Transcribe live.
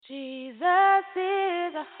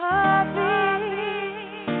the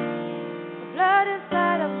heartbeat, the blood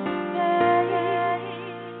inside of my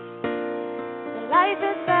veins, the life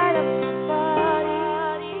inside of my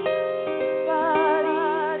body,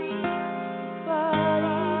 body,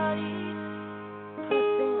 body.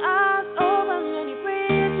 Crossing eyes open when you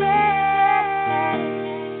breathe in.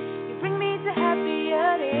 You bring me to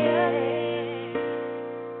happier days.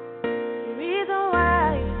 The reason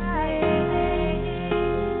why you sing,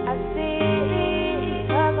 I see,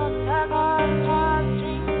 'cause I'm stuck on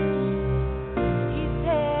heartstrings. He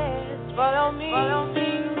says, follow me,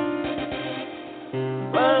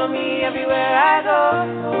 follow me everywhere I go.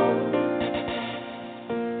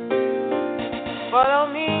 Follow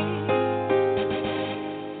me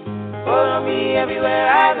everywhere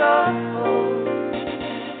I go.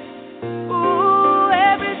 Ooh,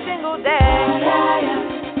 every single day.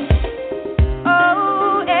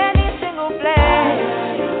 Oh, any single place.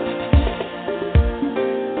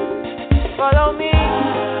 Follow me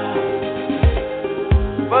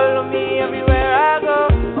everywhere I go.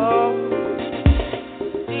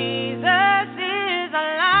 Jesus is a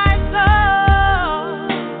life song,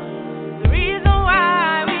 the reason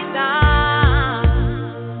why we dance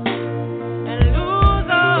and lose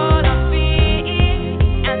all our fear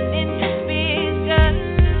and inhibition.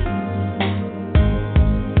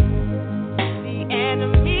 The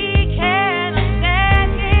enemy cannot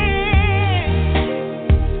stand here.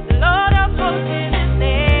 The Lord of hosts is His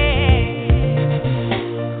name,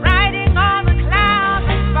 riding on the clouds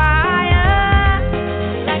of fire,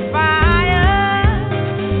 like fire,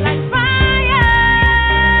 like fire.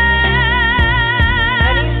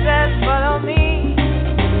 And He says, follow me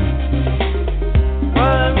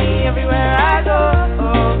everywhere I go.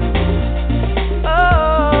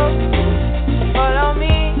 Oh, follow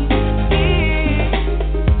me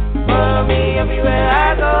everywhere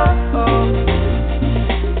I go.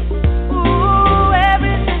 Ooh,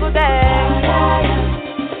 every single day.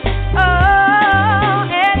 Oh,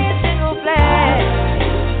 any single place.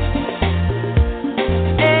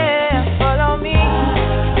 Yeah, follow me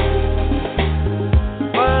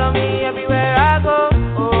everywhere I go.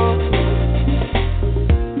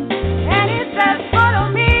 And He says, follow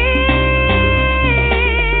me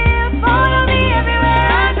everywhere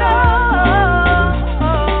I go.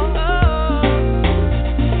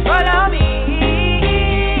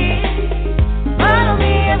 Follow me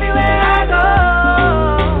everywhere I go.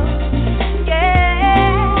 Yeah,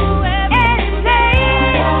 any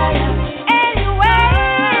place, anywhere.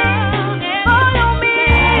 Follow me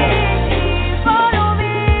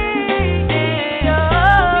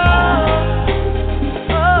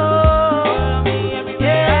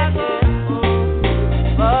everywhere I go.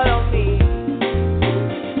 Follow me.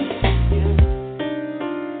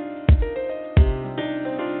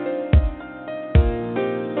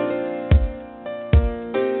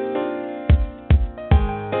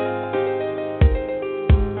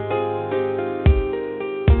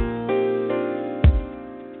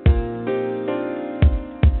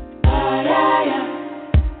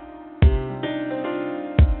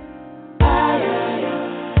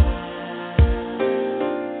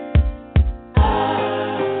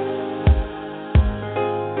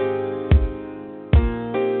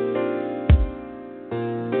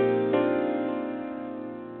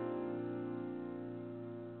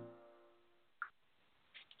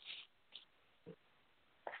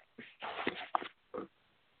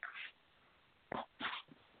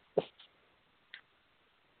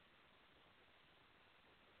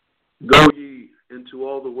 Go ye into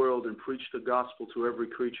all the world and preach the gospel to every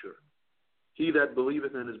creature. He that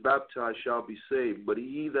believeth and is baptized shall be saved, but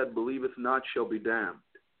he that believeth not shall be damned.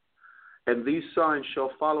 And these signs shall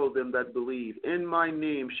follow them that believe. In my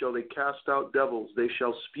name shall they cast out devils. They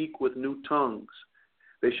shall speak with new tongues.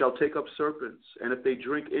 They shall take up serpents. And if they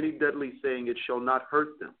drink any deadly thing, it shall not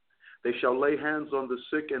hurt them. They shall lay hands on the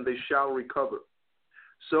sick, and they shall recover.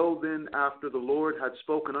 So then, after the Lord had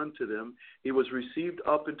spoken unto them, he was received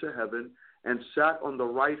up into heaven and sat on the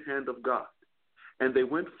right hand of God. And they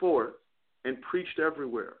went forth and preached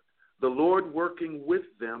everywhere, the Lord working with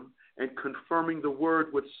them and confirming the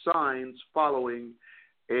word with signs following.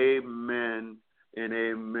 Amen and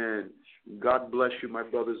amen. God bless you, my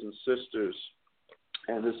brothers and sisters.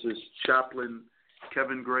 And this is Chaplain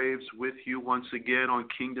Kevin Graves with you once again on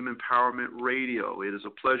Kingdom Empowerment Radio. It is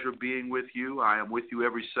a pleasure being with you. I am with you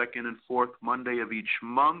every second and fourth Monday of each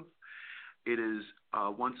month. It is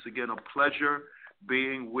once again a pleasure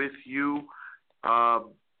being with you.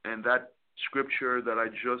 And that scripture that I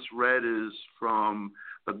just read is from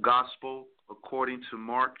the Gospel according to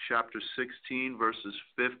Mark chapter 16, verses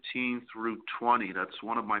 15 through 20. That's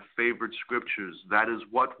one of my favorite scriptures. That is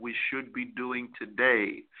what we should be doing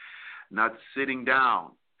today, not sitting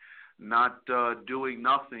down, not doing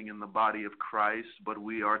nothing in the body of Christ, but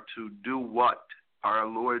we are to do what our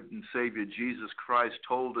Lord and Savior Jesus Christ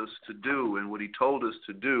told us to do. And what he told us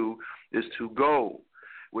to do is to go,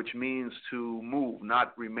 which means to move,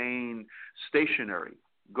 not remain stationary.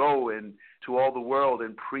 Go into all the world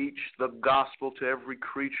and preach the gospel to every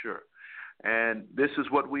creature. And this is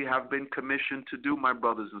what we have been commissioned to do, my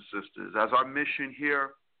brothers and sisters, as our mission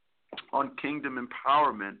here on Kingdom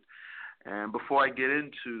Empowerment. And before I get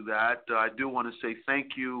into that, I do want to say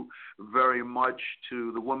thank you very much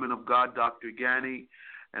to the woman of God, Dr. Gani,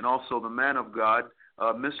 and also the man of God,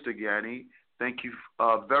 Mr. Gani. Thank you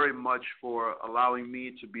very much for allowing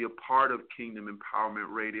me to be a part of Kingdom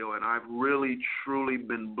Empowerment Radio, and I've really, truly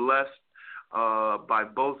been blessed by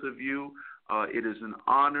both of you. It is an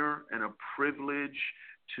honor and a privilege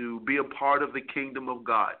to be a part of the kingdom of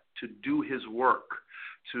God, to do his work,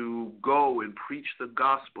 to go and preach the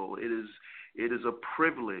gospel. It is a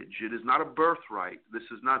privilege. It is not a birthright. This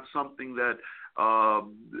is not something that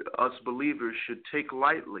us believers should take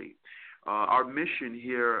lightly. Our mission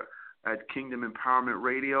here at Kingdom Empowerment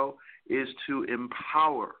Radio is to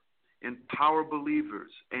empower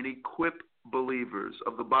believers and equip believers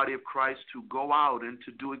of the body of Christ to go out and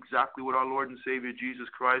to do exactly what our Lord and Savior Jesus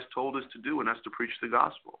Christ told us to do, and that's to preach the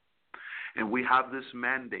gospel. And we have this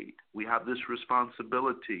mandate. We have this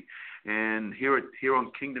responsibility. And here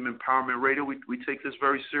on Kingdom Empowerment Radio, we take this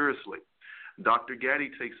very seriously. Dr. Gani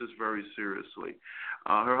takes this very seriously.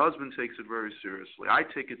 Her husband takes it very seriously. I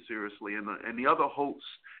take it seriously. And the other hosts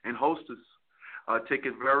and hostess take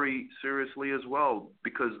it very seriously as well,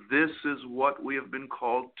 because this is what we have been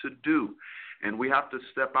called to do. And we have to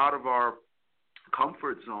step out of our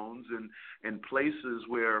comfort zones and places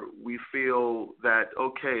where we feel that,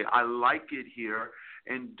 okay, I like it here,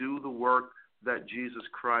 and do the work that Jesus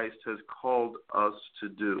Christ has called us to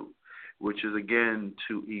do, which is, again,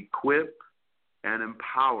 to equip and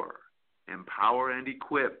empower and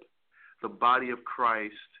equip the body of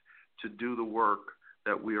Christ to do the work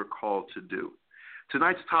that we are called to do.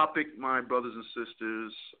 Tonight's topic, my brothers and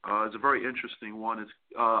sisters, is a very interesting one.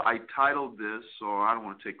 I titled this, or I don't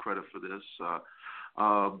want to take credit for this,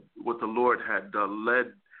 what the Lord had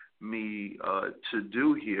led me to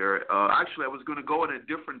do here. Actually, I was going to go in a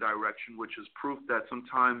different direction, which is proof that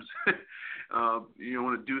sometimes you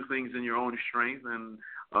want to do things in your own strength. And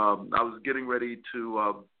I was getting ready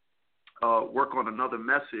to work on another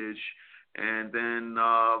message, and then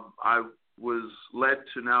I was led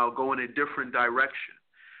to now go in a different direction.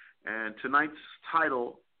 And tonight's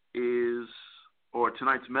title is, or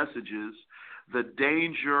tonight's message is, The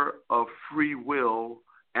Danger of Free Will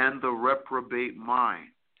and the Reprobate Mind.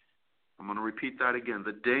 I'm going to repeat that again.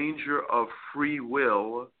 The danger of free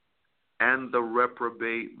will and the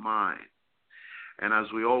reprobate mind. And as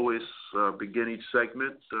we always begin each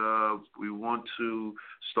segment, we want to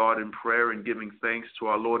start in prayer and giving thanks to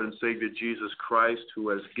our Lord and Savior Jesus Christ, who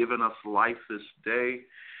has given us life this day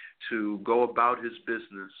to go about his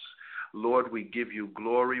business. Lord, we give you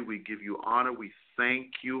glory, we give you honor, we thank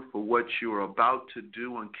you for what you are about to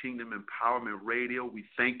do on Kingdom Empowerment Radio. We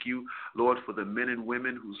thank you, Lord, for the men and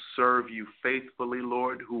women who serve you faithfully,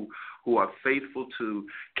 Lord, who are faithful to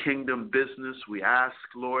kingdom business. We ask,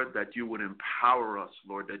 Lord, that you would empower us,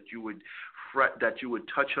 Lord, that you would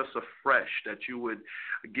touch us afresh, that you would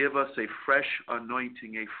give us a fresh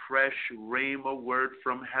anointing, a fresh rhema word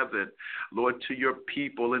from heaven, Lord, to your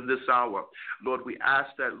people in this hour. Lord, we ask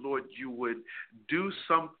that, Lord, you would do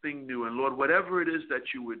something new. And Lord, whatever it is that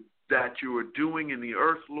you are doing in the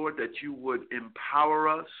earth, Lord, that you would empower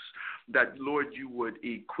us, that, Lord, you would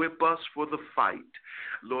equip us for the fight.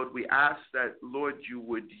 Lord, we ask that, Lord, you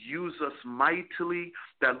would use us mightily,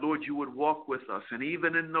 that, Lord, you would walk with us. And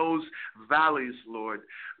even in those valleys, Lord,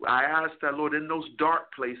 I ask that, Lord, in those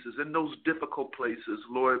dark places, in those difficult places,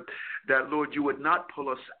 Lord, that, Lord, you would not pull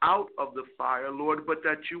us out of the fire, Lord, but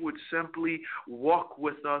that you would simply walk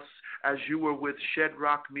with us as you were with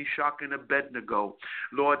Shadrach, Meshach, and Abednego.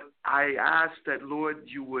 Lord, I ask that, Lord,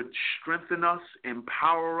 you would strengthen us,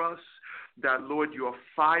 empower us, that, Lord, your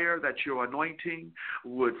fire, that your anointing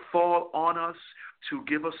would fall on us to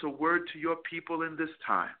give us a word to your people in this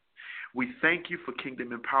time. We thank you for Kingdom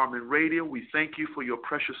Empowerment Radio. We thank you for your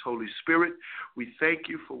precious Holy Spirit. We thank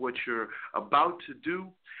you for what you're about to do,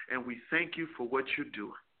 and we thank you for what you're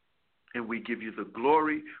doing. And we give you the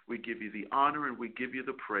glory, we give you the honor, and we give you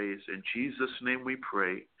the praise. In Jesus' name we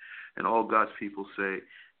pray, and all God's people say,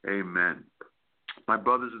 amen. My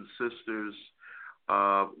brothers and sisters,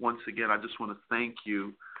 Once again, I just want to thank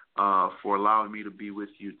you for allowing me to be with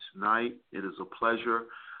you tonight. It is a pleasure.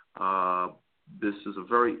 This is a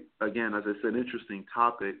very, again, as I said, interesting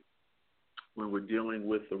topic when we're dealing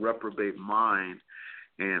with the reprobate mind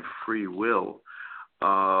and free will.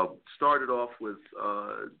 Started off with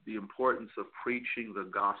the importance of preaching the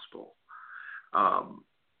gospel.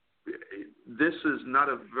 This is not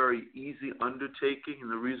a very easy undertaking,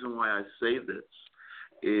 and the reason why I say this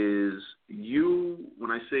is you,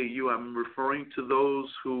 when I say you, I'm referring to those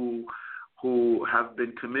who have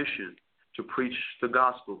been commissioned to preach the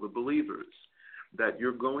gospel, the believers, that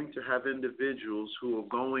you're going to have individuals who are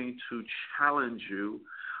going to challenge you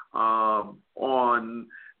on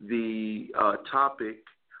the topic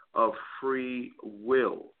of free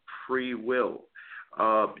will. Free will.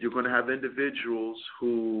 You're going to have individuals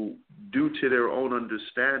who, due to their own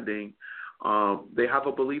understanding, they have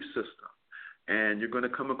a belief system. And you're going to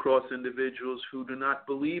come across individuals who do not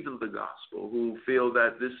believe in the gospel, who feel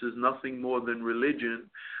that this is nothing more than religion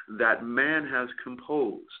that man has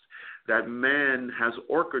composed, that man has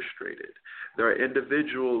orchestrated. There are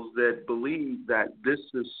individuals that believe that this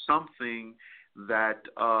is something that,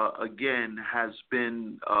 again, has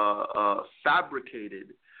been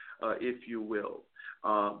fabricated, if you will.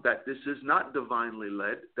 That this is not divinely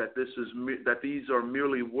led, that these are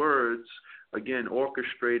merely words, again,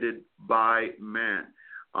 orchestrated by man.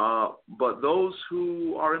 But those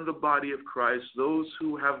who are in the body of Christ, those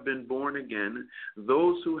who have been born again,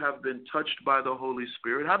 those who have been touched by the Holy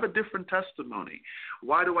Spirit have a different testimony.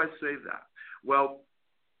 Why do I say that? Well,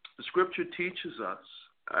 the Scripture teaches us,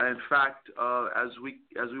 in fact, as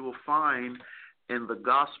we will find in the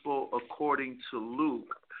Gospel according to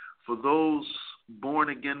Luke, for those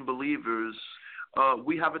born-again believers,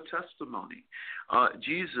 we have a testimony.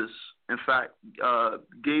 Jesus, in fact,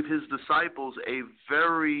 gave his disciples a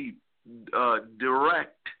very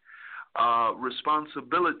direct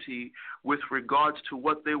responsibility with regards to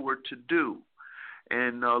what they were to do.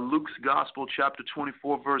 In Luke's Gospel, chapter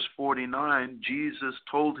 24, verse 49, Jesus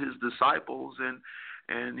told his disciples,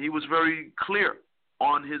 and he was very clear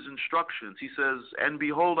on his instructions. He says, "And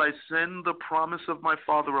behold, I send the promise of my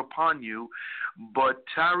Father upon you, but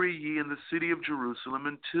tarry ye in the city of Jerusalem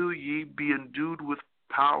until ye be endued with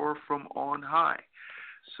power from on high."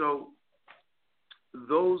 So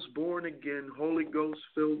those born-again, Holy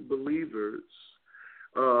Ghost-filled believers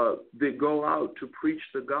that go out to preach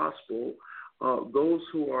the gospel, those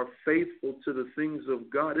who are faithful to the things of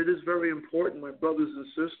God, it is very important, my brothers and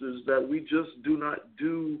sisters, that we just do not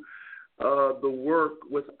do the work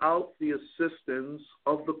without the assistance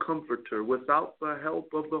of the Comforter, without the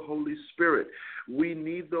help of the Holy Spirit. We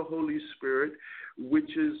need the Holy Spirit,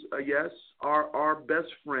 which is, yes, our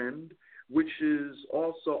best friend, which is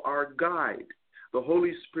also our guide. The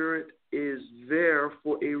Holy Spirit is there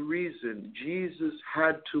for a reason. Jesus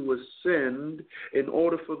had to ascend in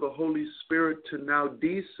order for the Holy Spirit to now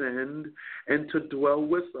descend and to dwell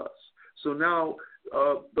with us. So now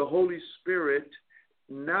the Holy Spirit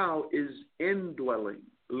now is indwelling,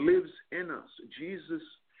 lives in us. Jesus,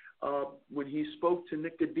 when he spoke to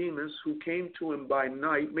Nicodemus, who came to him by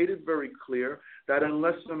night, made it very clear that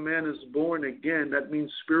unless a man is born again, that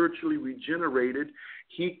means spiritually regenerated,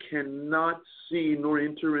 he cannot see nor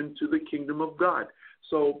enter into the kingdom of God.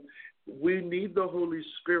 So we need the Holy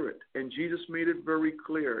Spirit, and Jesus made it very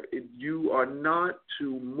clear. You are not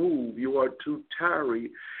to move, you are to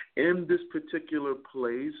tarry in this particular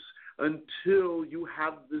place until you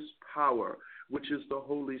have this power, which is the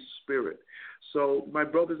Holy Spirit. So, my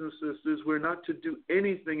brothers and sisters, we're not to do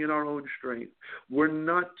anything in our own strength. We're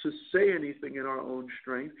not to say anything in our own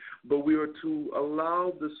strength, but we are to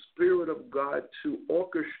allow the Spirit of God to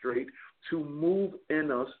orchestrate, to move in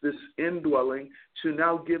us, this indwelling, to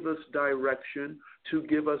now give us direction, to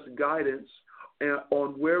give us guidance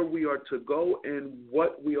on where we are to go and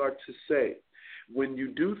what we are to say. When you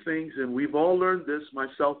do things, and we've all learned this,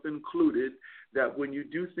 myself included, that when you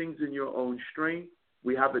do things in your own strength,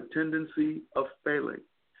 we have a tendency of failing,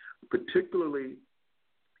 particularly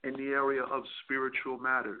in the area of spiritual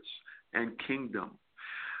matters and kingdom.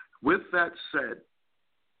 With that said,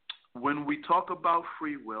 when we talk about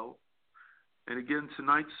free will, and again,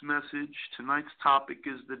 tonight's message, tonight's topic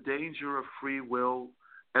is the danger of free will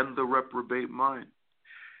and the reprobate mind.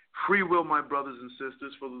 Free will, my brothers and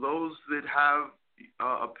sisters, for those that have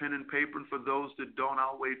a pen and paper, and for those that don't,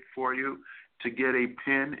 I'll wait for you to get a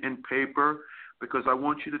pen and paper because I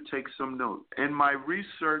want you to take some note. In my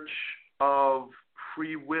research of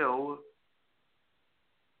free will,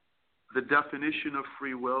 the definition of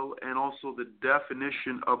free will and also the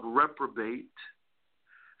definition of reprobate,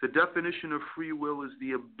 the definition of free will is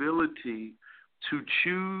the ability to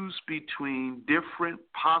choose between different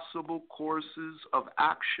possible courses of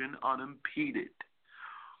action unimpeded.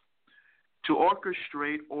 To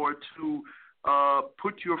orchestrate or to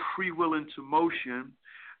put your free will into motion.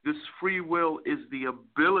 This free will is the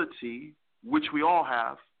ability, which we all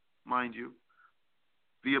have, mind you,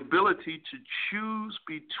 the ability to choose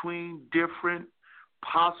between different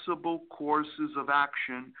possible courses of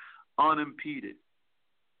action unimpeded.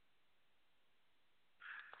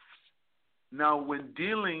 Now, when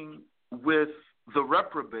dealing with the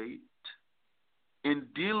reprobate, in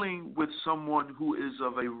dealing with someone who is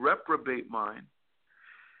of a reprobate mind,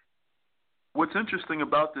 what's interesting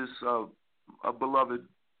about this, beloved,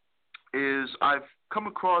 is I've come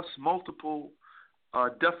across multiple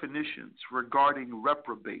definitions regarding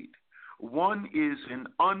reprobate. One is an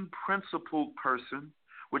unprincipled person,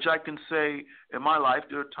 which I can say in my life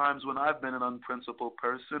there are times when I've been an unprincipled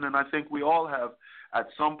person, and I think we all have at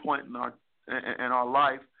some point in our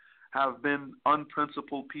life have been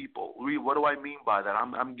unprincipled people. What do I mean by that?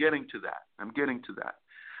 I'm getting to that.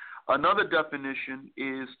 Another definition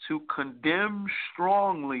is to condemn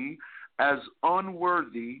strongly as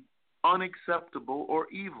unworthy, unacceptable, or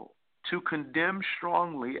evil. To condemn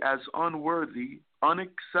strongly as unworthy,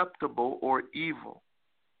 unacceptable, or evil.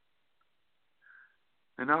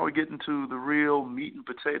 And now we're getting to the real meat and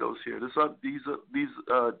potatoes here. These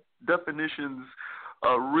definitions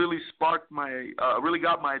really really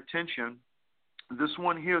got my attention. This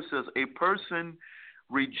one here says, a person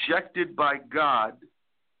rejected by God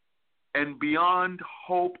and beyond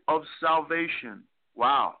hope of salvation.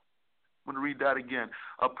 Wow. I'm going to read that again.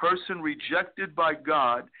 A person rejected by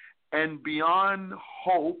God and beyond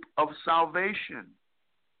hope of salvation.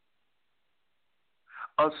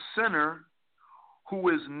 A sinner who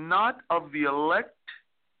is not of the elect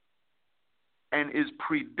and is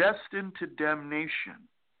predestined to damnation.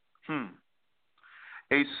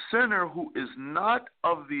 A sinner who is not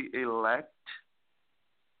of the elect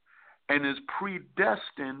and is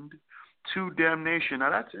predestined to damnation.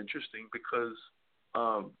 Now that's interesting because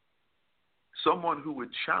someone who would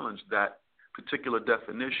challenge that particular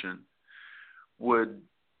definition would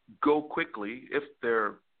go quickly, if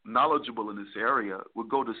they're knowledgeable in this area, would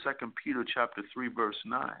go to 2 Peter chapter 3, verse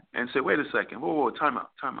 9 and say, wait a second, whoa, time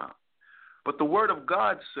out. But the word of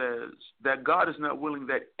God says that God is not willing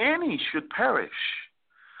that any should perish,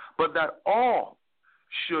 but that all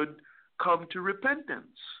should come to repentance.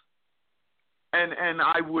 And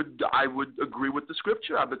I would agree with the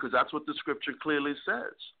scripture because that's what the scripture clearly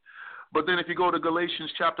says. But then if you go to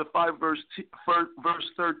Galatians chapter 5, verse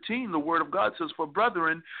 13, the word of God says, for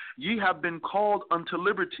brethren, ye have been called unto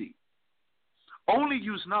liberty. Only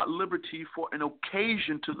use not liberty for an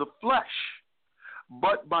occasion to the flesh,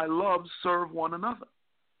 but by love serve one another.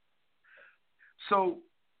 So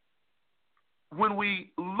when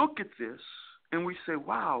we look at this and we say,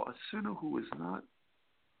 wow, a sinner who is not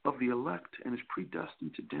of the elect and is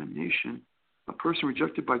predestined to damnation, a person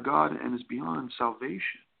rejected by God and is beyond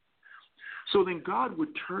salvation. So then God would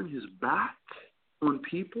turn his back on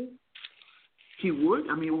people? He would?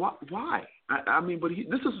 I mean, why?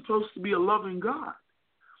 This is supposed to be a loving God.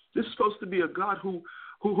 This is supposed to be a God who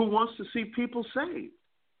wants to see people saved.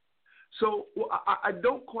 So I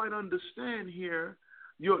don't quite understand here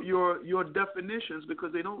your definitions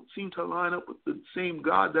because they don't seem to line up with the same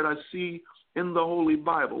God that I see in the Holy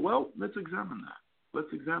Bible. Well, let's examine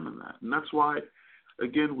that. And that's why,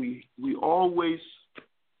 again, we always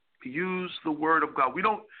use the Word of God. We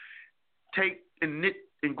don't take and knit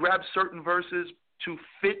and grab certain verses to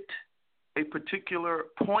fit a particular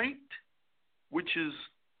point, which is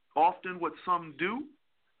often what some do.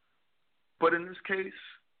 But in this case,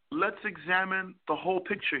 let's examine the whole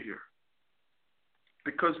picture here.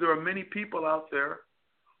 Because there are many people out there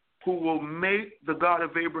who will make the God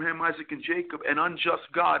of Abraham, Isaac, and Jacob an unjust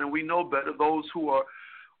God, and we know better those who are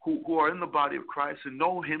in the body of Christ and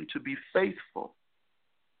know him to be faithful.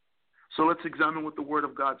 So let's examine what the Word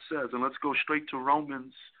of God says, and let's go straight to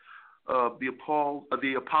Romans,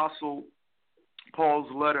 the Apostle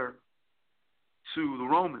Paul's letter to the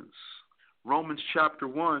Romans. Romans chapter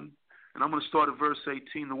 1, and I'm going to start at verse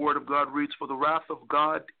 18. The Word of God reads, for the wrath of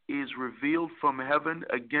God is revealed from heaven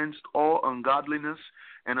against all ungodliness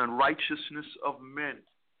and unrighteousness of men.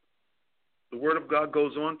 The Word of God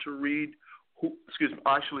goes on to read,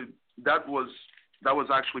 that was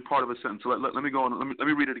actually part of a sentence. So let me go on. Let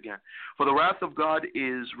me read it again. For the wrath of God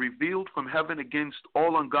is revealed from heaven against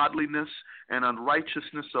all ungodliness and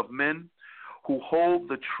unrighteousness of men who hold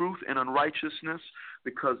the truth in unrighteousness,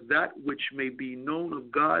 because that which may be known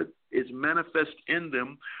of God is manifest in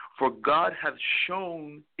them, for God hath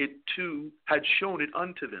shown it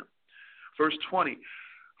unto them. Verse 20.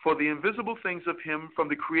 For the invisible things of him from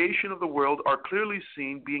the creation of the world are clearly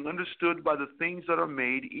seen, being understood by the things that are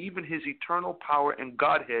made, even his eternal power and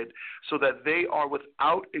Godhead, so that they are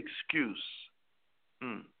without excuse.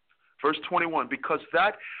 Verse 21, because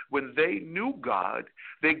that when they knew God,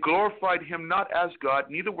 they glorified him not as God,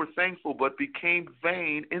 neither were thankful, but became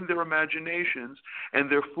vain in their imaginations, and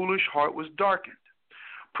their foolish heart was darkened.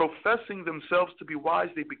 Professing themselves to be wise,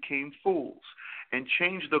 they became fools, and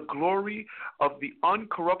changed the glory of the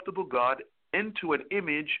uncorruptible God into an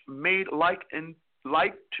image made like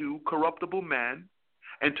to corruptible man,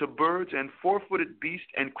 and to birds and four-footed beasts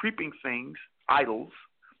and creeping things, idols.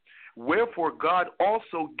 Wherefore God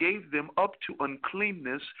also gave them up to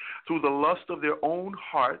uncleanness through the lust of their own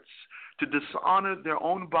hearts, to dishonor their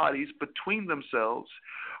own bodies between themselves,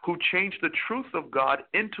 who changed the truth of God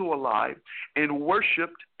into a lie, and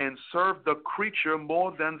worshipped and served the creature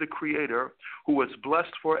more than the Creator, who is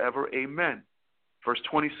blessed forever. Amen. Verse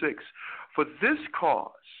 26, for this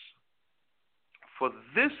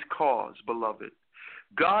cause, beloved,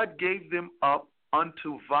 God gave them up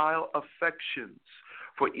unto vile affections.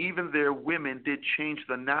 For even their women did change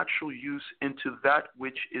the natural use into that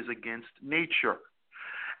which is against nature.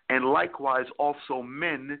 And likewise also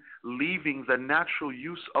men, leaving the natural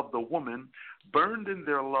use of the woman, burned in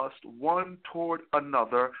their lust one toward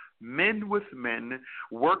another, men with men,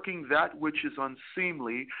 working that which is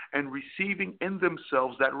unseemly, and receiving in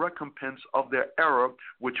themselves that recompense of their error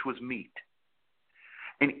which was meet.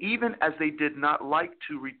 And even as they did not like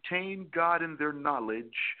to retain God in their knowledge,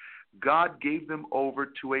 God gave them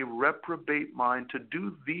over to a reprobate mind to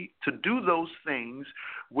do those things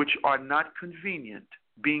which are not convenient,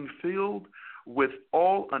 being filled with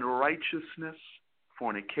all unrighteousness,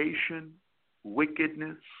 fornication,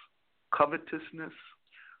 wickedness, covetousness,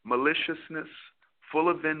 maliciousness, full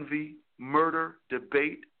of envy, murder,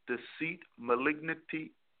 debate, deceit,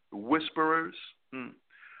 malignity, whisperers,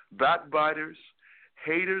 backbiters,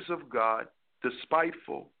 haters of God,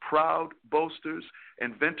 despiteful, proud, boasters,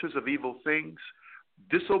 inventors of evil things,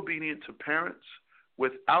 disobedient to parents,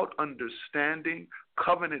 without understanding,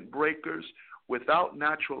 covenant breakers, without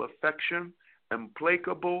natural affection,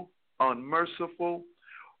 implacable, unmerciful,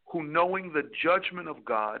 who knowing the judgment of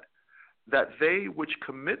God, that they which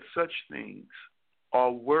commit such things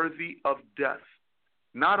are worthy of death,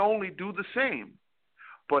 not only do the same,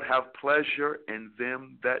 but have pleasure in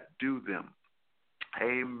them that do them.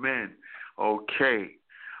 Amen. Okay.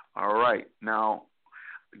 All right. Now,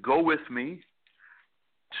 go with me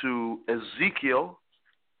to Ezekiel,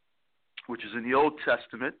 which is in the Old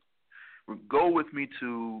Testament. Go with me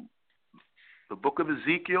to the book of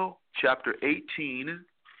Ezekiel, chapter 18.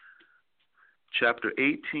 Chapter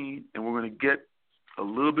 18, and we're going to get a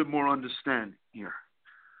little bit more understanding here.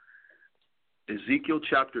 Ezekiel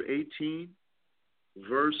chapter 18,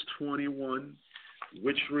 verse 21,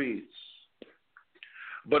 which reads,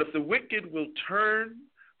 but if the wicked will turn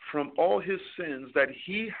from all his sins that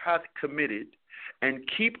he hath committed, and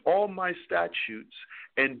keep all my statutes,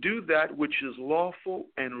 and do that which is lawful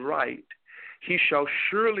and right, he shall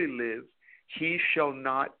surely live, he shall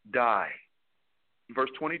not die.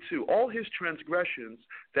 Verse 22, all his transgressions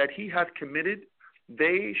that he hath committed,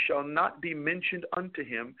 they shall not be mentioned unto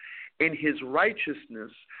him. In his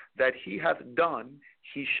righteousness that he hath done,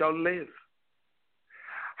 he shall live.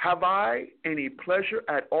 Have I any pleasure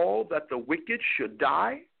at all that the wicked should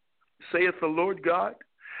die, saith the Lord God,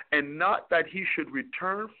 and not that he should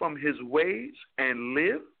return from his ways and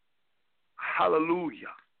live? Hallelujah.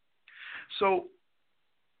 So,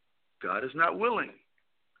 God is not willing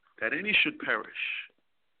that any should perish,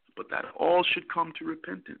 but that all should come to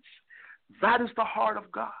repentance. That is the heart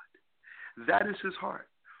of God. That is his heart.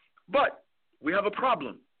 But we have a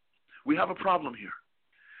problem. We have a problem here.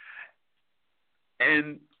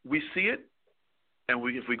 And we see it, and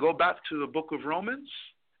if we go back to the book of Romans,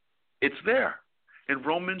 it's there in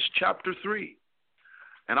Romans chapter 3.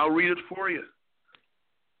 And I'll read it for you.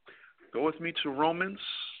 Go with me to Romans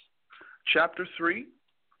chapter 3.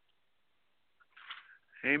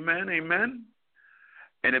 Amen, amen.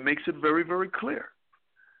 And it makes it very, very clear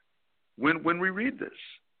when we read this.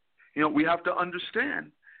 You know, we have to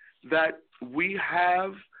understand that we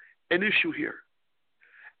have an issue here.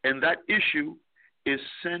 And that issue is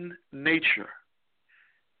sin nature.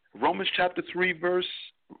 Romans chapter 3, verse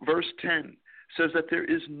 10 says that there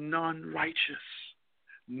is none righteous.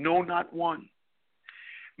 No, not one.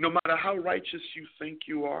 No matter how righteous you think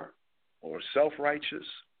you are or self-righteous,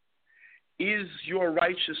 is your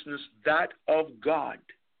righteousness that of God?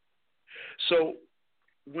 So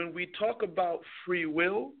when we talk about free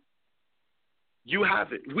will, you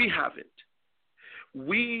have it. We have it.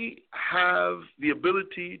 we have the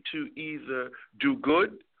ability to either do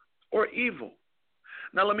good or evil.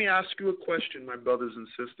 Now, let me ask you a question, my brothers and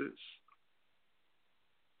sisters.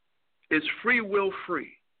 Is free will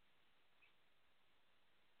free?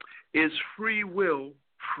 Is free will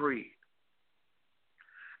free?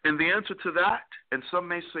 And the answer to that, and some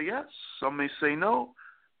may say yes, some may say no,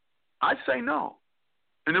 I say no.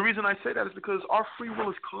 And the reason I say that is because our free will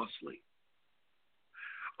is costly.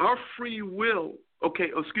 Our free will, let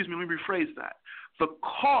me rephrase that. The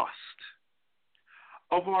cost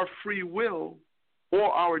of our free will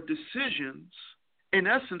or our decisions, in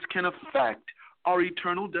essence, can affect our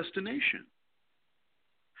eternal destination.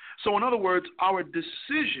 So in other words, our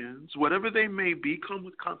decisions, whatever they may be, come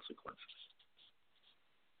with consequences.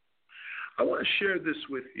 I want to share this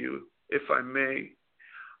with you, if I may.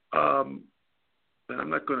 And I'm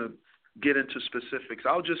not going to get into specifics.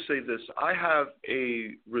 I'll just say this. I have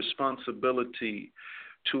a responsibility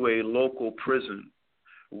to a local prison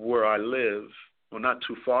where I live, well, not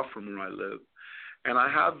too far from where I live. And I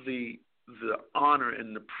have the honor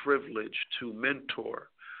and the privilege to mentor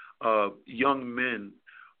young men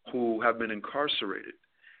who have been incarcerated.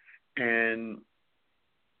 And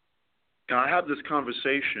I have this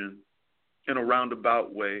conversation in a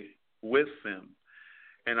roundabout way with them.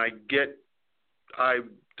 And I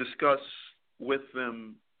discuss with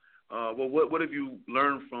them, what have you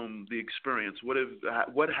learned from the experience?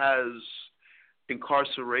 What has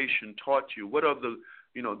incarceration taught you? What are the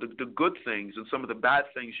good things and some of the bad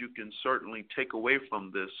things you can certainly take away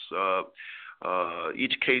from this?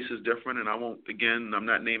 Each case is different, and I'm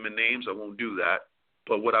not naming names. I won't do that.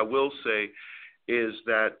 But what I will say is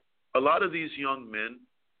that a lot of these young men,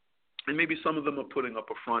 and maybe some of them are putting up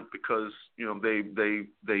a front because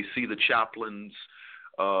they see the chaplain's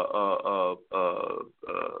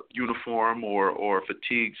uniform or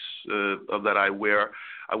fatigues that I wear.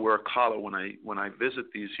 I wear a collar when I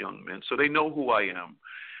visit these young men, so they know who I am.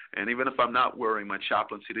 And even if I'm not wearing my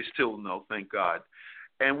chaplaincy, they still know, thank God.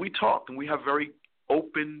 And we talk, and we have very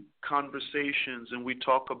open conversations, and we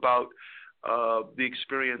talk about the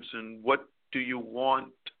experience and what do you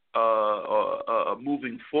want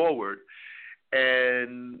moving forward.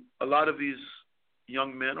 And a lot of these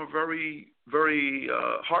young men are very, very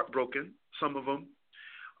heartbroken, some of them,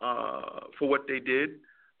 for what they did.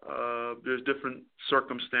 There's different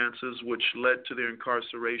circumstances which led to their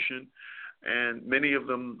incarceration, and many of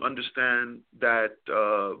them understand that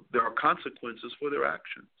there are consequences for their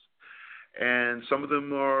actions. And some of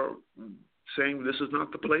them are saying, this is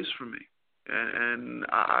not the place for me, and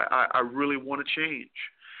I really want to change.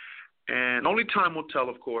 And only time will tell,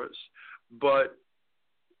 of course, but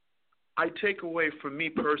I take away from me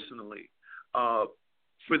personally,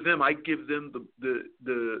 for them, I give them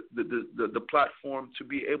the platform to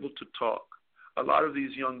be able to talk. A lot of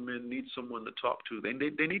these young men need someone to talk to. They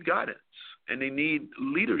need guidance, and they need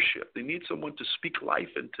leadership. They need someone to speak life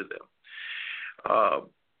into them.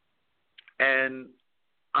 And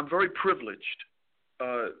I'm very privileged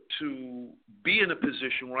to be in a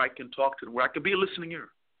position where I can talk to them, where I can be a listening ear,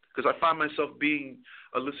 because I find myself being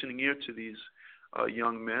a listening ear to these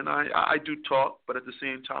young men. I do talk, but at the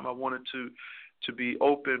same time, I wanted to be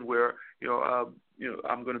open where,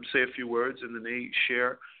 I'm going to say a few words and then they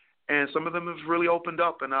share. And some of them have really opened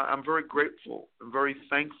up, and I'm very grateful and very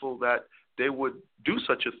thankful that they would do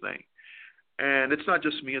such a thing. And it's not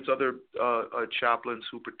just me, it's other chaplains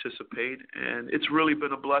who participate. And it's really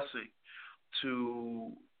been a blessing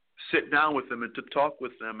to sit down with them and to talk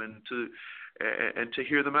with them and to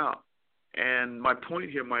hear them out. And my point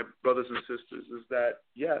here, my brothers and sisters, is that,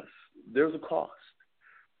 yes, there's a cost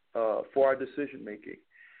for our decision making.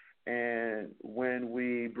 And when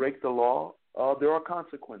we break the law, there are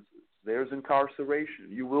consequences. There's incarceration.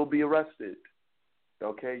 You will be arrested.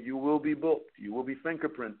 Okay? You will be booked. You will be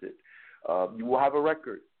fingerprinted. You will have a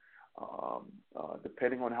record.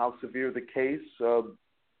 Depending on how severe the case, you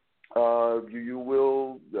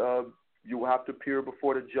will have to appear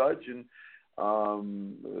before the judge, and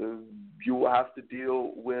you will have to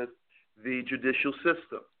deal with the judicial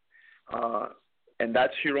system. And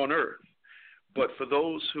that's here on earth. But for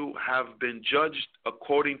those who have been judged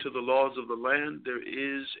according to the laws of the land, there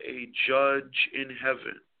is a judge in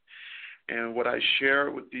heaven. And what I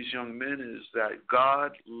share with these young men is that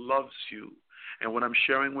God loves you. And what I'm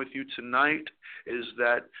sharing with you tonight is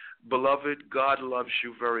that, beloved, God loves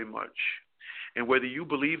you very much. And whether you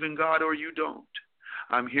believe in God or you don't,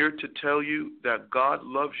 I'm here to tell you that God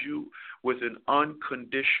loves you with an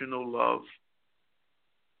unconditional love.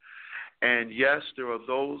 And yes, there are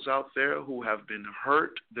those out there who have been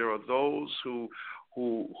hurt. There are those who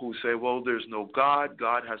who say, well, there's no God.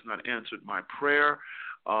 God has not answered my prayer.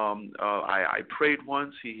 I prayed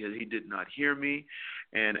once. He did not hear me,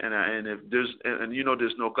 and if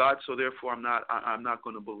there's no God, so therefore I'm not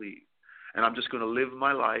going to believe, and I'm just going to live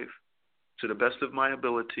my life to the best of my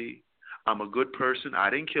ability. I'm a good person. I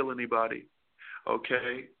didn't kill anybody.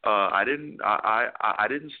 Okay. I'm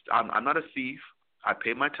not a thief. I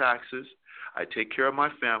pay my taxes. I take care of my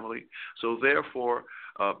family. So therefore,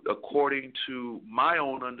 according to my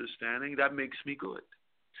own understanding, that makes me good.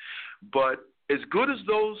 But as good as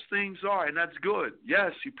those things are, and that's good,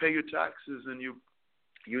 yes, you pay your taxes and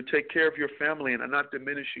you take care of your family, and I'm not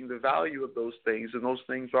diminishing the value of those things, and those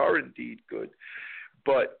things are indeed good.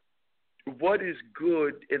 But what is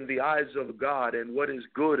good in the eyes of God and what is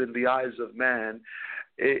good in the eyes of man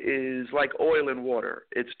is like oil and water.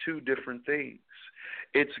 It's two different things.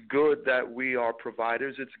 It's good that we are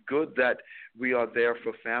providers. It's good that we are there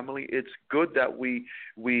for family. It's good that we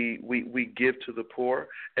give to the poor.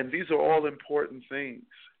 And these are all important things.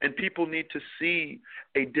 And people need to see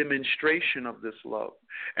a demonstration of this love.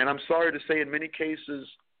 And I'm sorry to say, in many cases,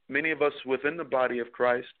 many of us within the body of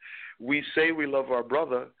Christ, we say we love our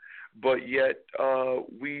brother, but yet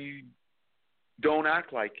we don't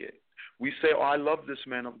act like it. We say, oh, I love this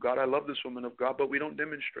man of God, I love this woman of God, but we don't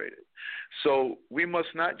demonstrate it. So we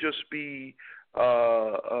must not just be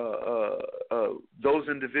those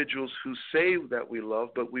individuals who say that we love,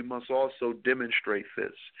 but we must also demonstrate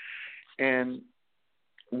this. And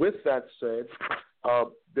with that said,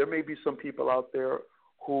 there may be some people out there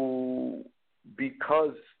who,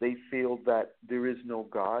 because they feel that there is no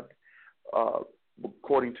God,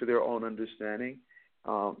 according to their own understanding,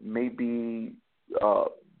 maybe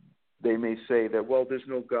they may say that, well, there's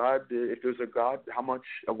no God. If there's a God,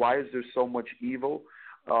 why is there so much evil?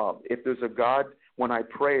 If there's a God, when I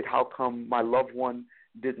prayed, how come my loved one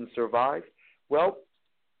didn't survive? Well,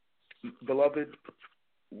 beloved,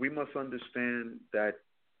 we must understand that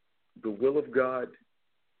the will of God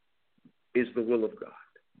is the will of God.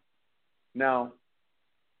 Now,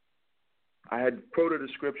 I had quoted a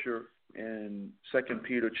scripture in 2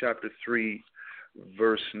 Peter chapter 3,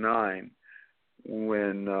 verse 9,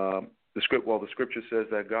 when the scripture says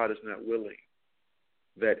that God is not willing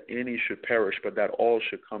that any should perish, but that all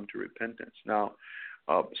should come to repentance. Now,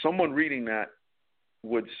 someone reading that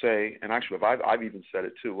would say, and actually I've even said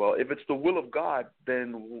it too, well, if it's the will of God,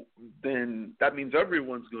 then that means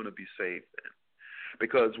everyone's going to be saved then,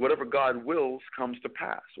 because whatever God wills comes to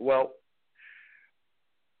pass. Well,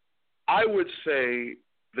 I would say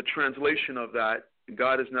the translation of that,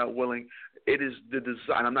 God is not willing, it is the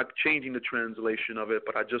design. I'm not changing the translation of it,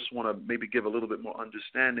 but I just want to maybe give a little bit more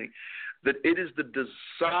understanding that it is the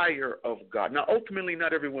desire of God. Now, ultimately,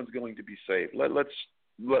 not everyone's going to be saved.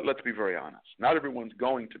 Let's be very honest. Not everyone's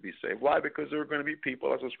going to be saved. Why? Because there are going to be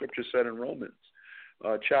people, as the scripture said in Romans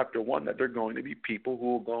chapter 1, that there are going to be people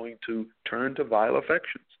who are going to turn to vile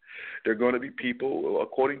affections. There are going to be people who,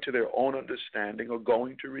 according to their own understanding, are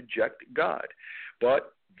going to reject God.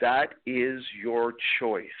 But that is your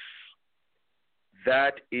choice.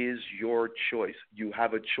 That is your choice. You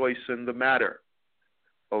have a choice in the matter.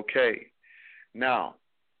 Okay. Now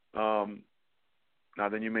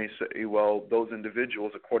then you may say, well, those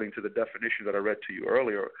individuals, according to the definition that I read to you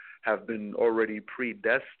earlier, have been already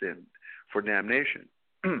predestined for damnation.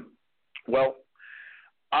 Well,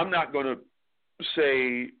 I'm not going to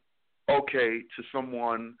say, okay, to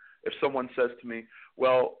someone, if someone says to me,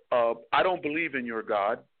 well, I don't believe in your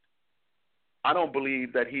God. I don't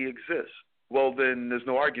believe that he exists. Well, then there's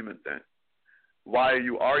no argument then. Why are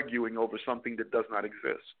you arguing over something that does not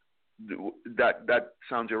exist? That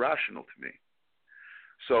sounds irrational to me.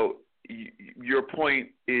 So your point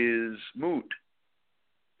is moot.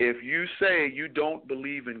 If you say you don't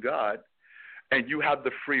believe in God and you have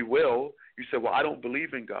the free will, you say, well, I don't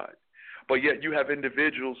believe in God. But yet you have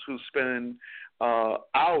individuals who spend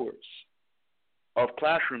hours of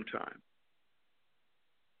classroom time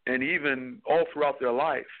and even all throughout their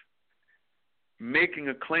life making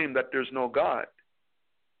a claim that there's no God.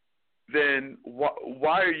 Then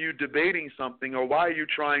why are you debating something, or why are you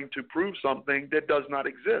trying to prove something that does not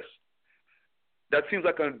exist? That seems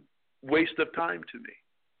like a waste of time to me.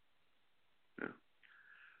 Yeah.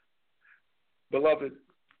 Beloved,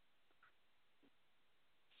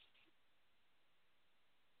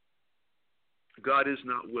 God is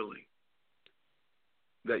not willing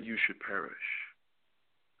that you should perish,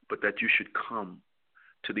 but that you should come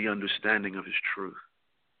to the understanding of his truth.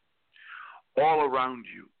 All around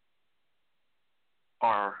you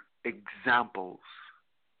are examples,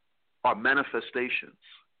 are manifestations,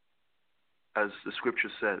 as the scripture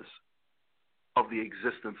says, of the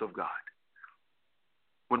existence of God.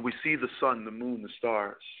 when we see the sun, the moon, the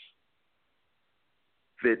stars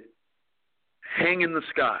that hang in the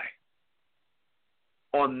sky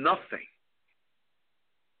on nothing,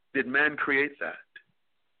 did man create that?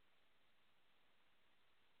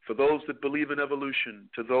 For those that believe in evolution,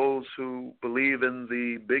 to those who believe in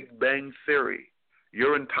the Big Bang Theory,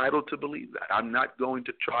 you're entitled to believe that. I'm not going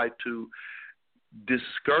to try to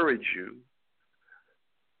discourage you.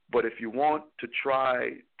 But if you want to try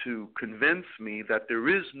to convince me that there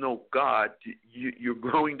is no God, you're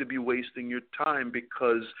going to be wasting your time,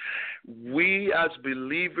 because we as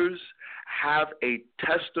believers have a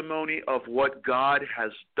testimony of what God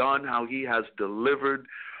has done, how he has delivered,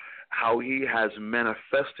 how he has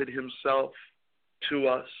manifested himself to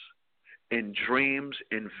us in dreams,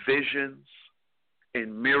 in visions,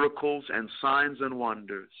 in miracles and signs and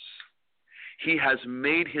wonders. He has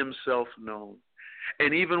made himself known.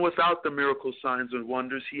 And even without the miracle signs and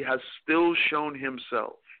wonders, he has still shown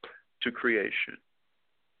himself to creation.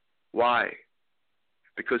 Why?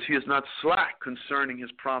 Because he is not slack concerning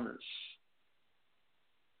his promise.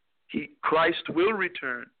 Christ will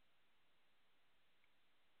return,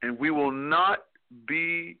 and we will not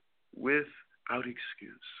be without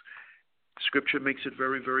excuse. Scripture makes it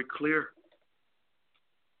very, very clear.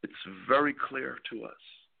 It's very clear to us.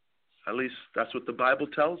 At least that's what the Bible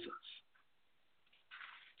tells us.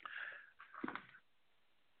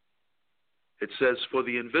 It says, for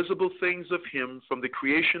the invisible things of him from the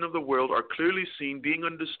creation of the world are clearly seen, being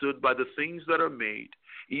understood by the things that are made,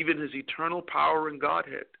 even his eternal power and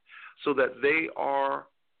Godhead, so that they are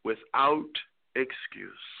without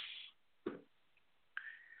excuse.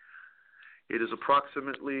 It is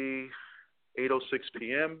approximately 8:06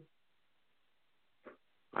 p.m.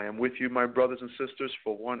 I am with you, my brothers and sisters,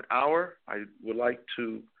 for 1 hour. I would like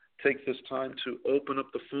to take this time to open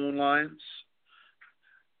up the phone lines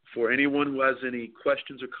for anyone who has any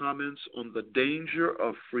questions or comments on the danger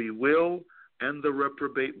of free will and the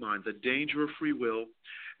reprobate mind. The danger of free will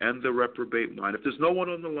and the reprobate mind. If there's no one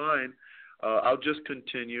on the line, I'll just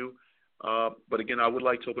continue. But again, I would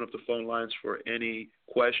like to open up the phone lines for any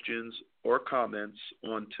questions or comments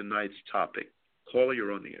on tonight's topic. Caller,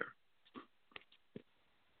 you're on the air.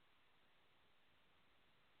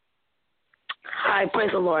 Hi,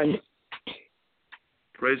 praise the Lord.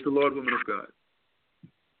 Praise the Lord, woman of God.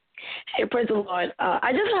 Hey, praise the Lord.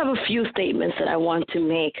 I just have a few statements that I want to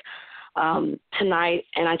make tonight,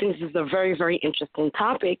 and I think this is a very, very interesting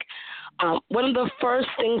topic. One of the first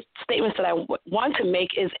statements that I want to make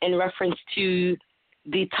is in reference to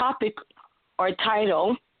the topic or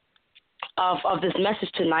title of this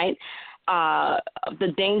message tonight,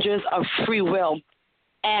 the dangers of free will.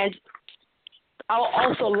 And I'll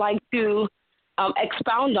also like to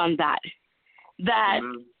expound on that.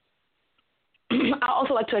 I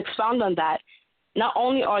also like to expound on that. Not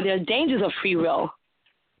only are there dangers of free will,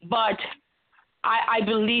 but I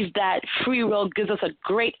believe that free will gives us a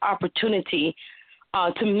great opportunity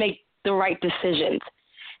to make the right decisions.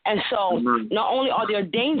 And so not only are there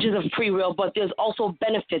dangers of free will, but there's also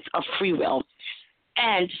benefits of free will.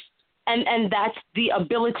 And that's the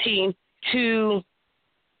ability to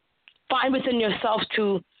find within yourself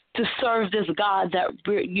to serve this God that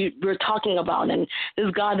we're talking about, and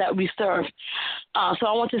this God that we serve. So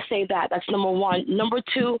I want to say that. That's number one. Number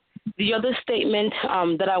two, the other statement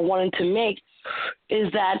that I wanted to make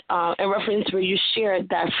is that in reference where you shared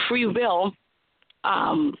that free will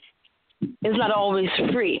is not always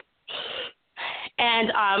free.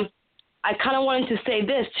 And I kind of wanted to say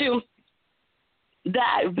this too,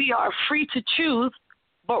 that we are free to choose,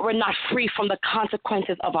 but we're not free from the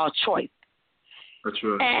consequences of our choice. That's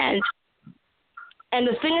right. And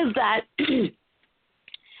the thing is that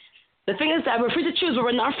we're free to choose, but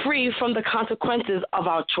we're not free from the consequences of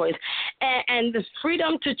our choice. And the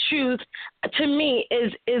freedom to choose, to me,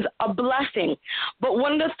 is a blessing. But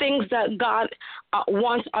one of the things that God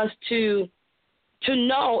wants us to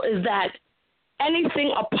know is that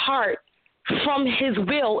anything apart from his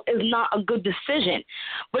will is not a good decision.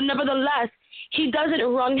 But nevertheless, he doesn't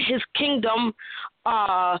run his kingdom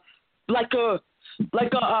like a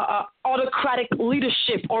autocratic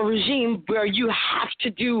leadership or regime where you have to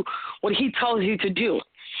do what he tells you to do.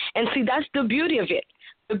 And see, that's the beauty of it.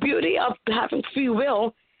 The beauty of having free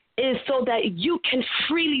will is so that you can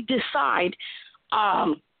freely decide,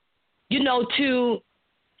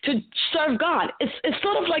 to serve God. It's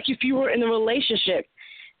sort of like if you were in a relationship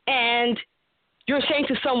and you're saying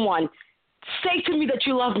to someone, say to me that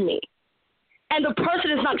you love me, and the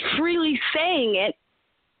person is not freely saying it,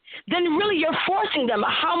 then really you're forcing them.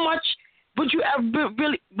 How much would you ever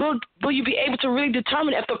really will you be able to really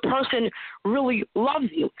determine if the person really loves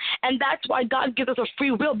you? And that's why God gives us a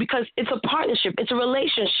free will, because it's a partnership, it's a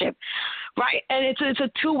relationship, right? And it's a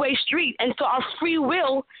two-way street. And so our free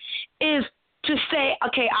will is to say,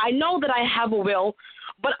 okay, I know that I have a will,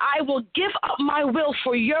 but I will give up my will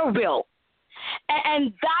for your will.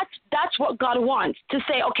 And that's what God wants, to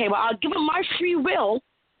say, okay, well, I'll give up my free will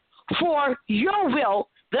for your will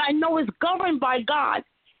that I know is governed by God,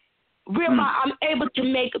 whereby I'm able to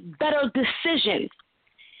make better decisions,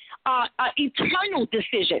 eternal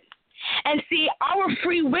decisions. And see, our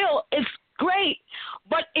free will is great,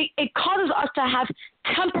 but it causes us to have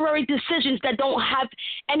temporary decisions that don't have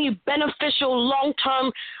any beneficial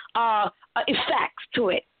long-term effects to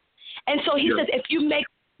it. And so he says, if you make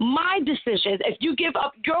my decisions, if you give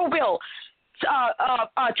up your will,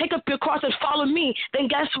 take up your cross and follow me, then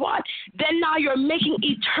guess what? Then now you're making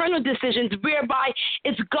eternal decisions whereby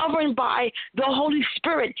it's governed by the Holy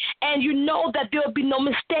Spirit, and you know that there will be no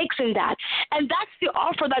mistakes in that. And that's the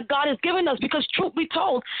offer that God has given us, because truth be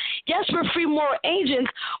told, yes, we're free moral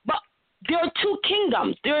agents, but there are two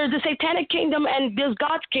kingdoms. There is the satanic kingdom and there's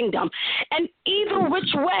God's kingdom. And either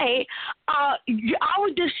which way, our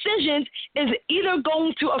decisions is either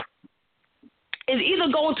going to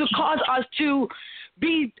cause us to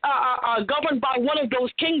be governed by one of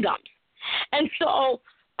those kingdoms. And so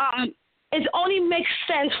it only makes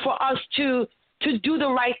sense for us to do the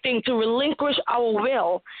right thing, to relinquish our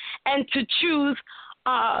will and to choose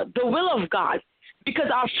the will of God.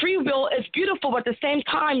 Because our free will is beautiful, but at the same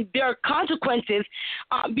time, there are consequences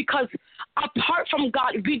because apart from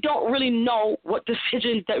God, we don't really know what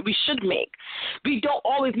decisions that we should make. We don't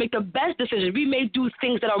always make the best decisions. We may do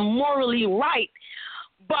things that are morally right,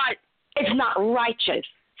 but it's not righteous.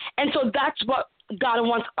 And so that's what God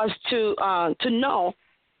wants us to know.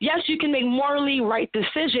 Yes, you can make morally right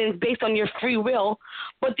decisions based on your free will,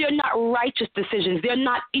 but they're not righteous decisions. They're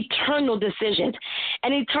not eternal decisions.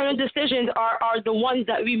 And eternal decisions are the ones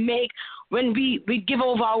that we make when we give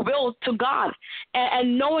over our will to God.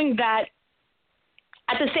 And knowing that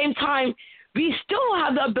at the same time, we still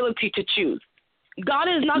have the ability to choose. God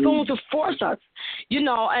is not going to force us,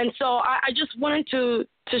 and so I just wanted to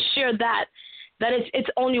share that it's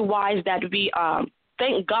only wise that we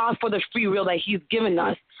thank God for the free will that he's given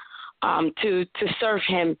us to serve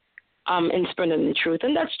him in spirit and in truth.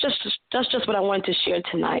 And that's just what I wanted to share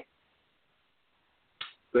tonight.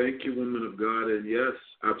 Thank you, woman of God. And yes,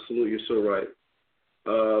 absolutely, you're so right.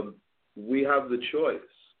 We have the choice,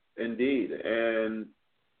 indeed. And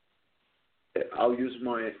I'll use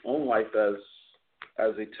my own life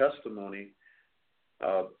as a testimony.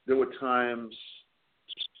 There were times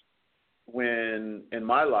when in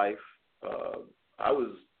my life I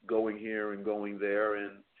was going here and going there,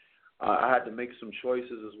 and I had to make some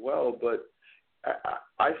choices as well. But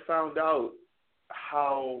I found out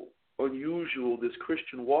how unusual this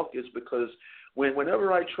Christian walk is, because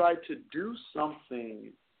whenever I tried to do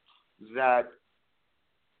something that,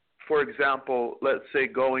 for example, let's say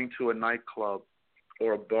going to a nightclub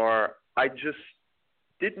or a bar, I just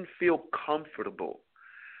didn't feel comfortable.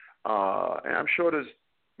 And I'm sure there's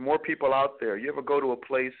more people out there. You ever go to a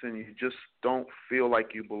place and you just don't feel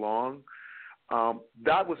like you belong?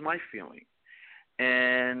 That was my feeling.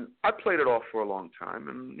 And I played it off for a long time.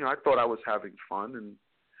 And, I thought I was having fun, and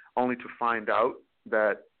only to find out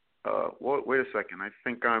that, wait a second, I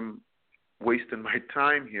think I'm wasting my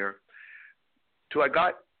time here. Till I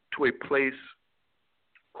got to a place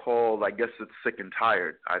called, I guess it's Sick and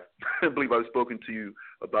Tired. I believe I've spoken to you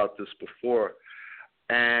about this before.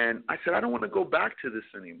 And I said, I don't want to go back to this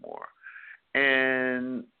anymore.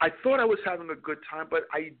 And I thought I was having a good time, but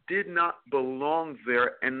I did not belong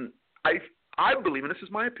there. And I believe, and this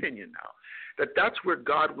is my opinion now, that that's where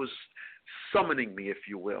God was summoning me, if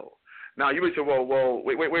you will. Now, you may say, well,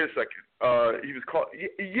 wait a second. He was called.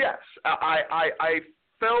 Yes, I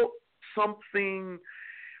felt something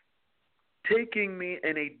taking me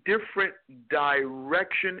in a different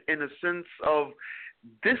direction, in a sense of,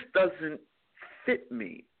 this doesn't fit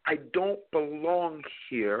me. I don't belong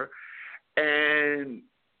here. And,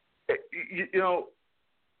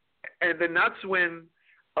 and then that's when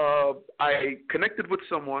I connected with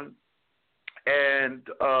someone, and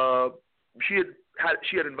she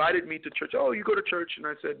had invited me to church. Oh, you go to church? And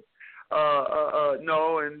I said,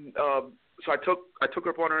 no. And so I took her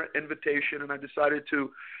up on her invitation, and I decided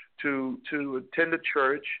to attend the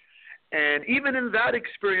church. And even in that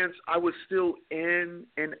experience, I was still in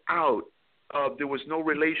and out. There was no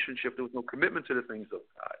relationship. There was no commitment to the things of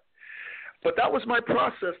God. But that was my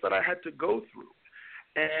process that I had to go through.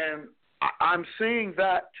 And I'm saying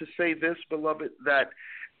that to say this, beloved, that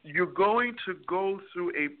you're going to go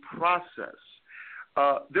through a process.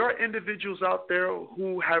 There are individuals out there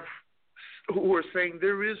who are saying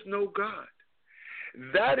there is no God.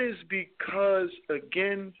 That is because,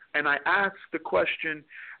 again, and I ask the question,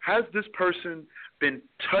 has this person been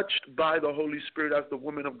touched by the Holy Spirit, as the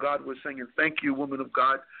woman of God was saying? And thank you, woman of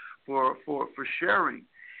God, for sharing.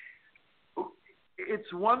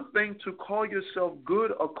 It's one thing to call yourself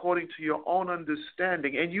good according to your own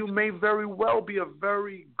understanding, and you may very well be a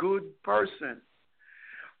very good person.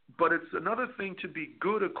 But it's another thing to be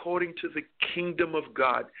good according to the kingdom of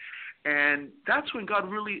God. And that's when God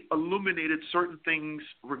really illuminated certain things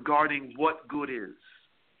regarding what good is.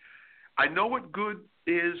 I know what good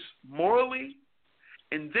is morally,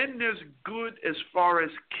 and then there's good as far as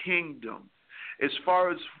kingdom, as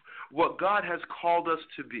far as what God has called us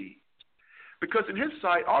to be. Because in his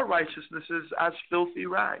sight, our righteousness is as filthy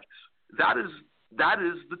rags. That is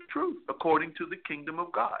the truth according to the kingdom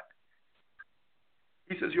of God.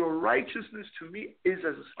 He says, your righteousness to me is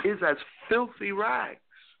as filthy rags.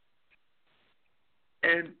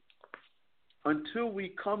 And until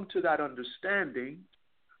we come to that understanding,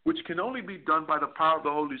 which can only be done by the power of the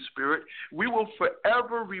Holy Spirit, we will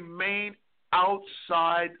forever remain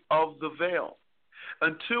outside of the veil.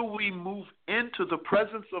 Until we move into the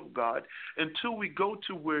presence of God, until we go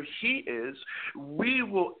to where he is, we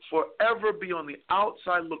will forever be on the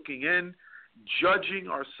outside looking in, judging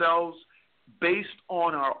ourselves based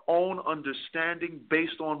on our own understanding,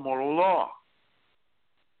 based on moral law.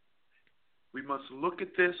 We must look at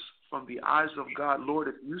this from the eyes of God. Lord,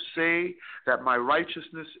 if you say that my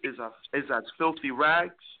righteousness is as filthy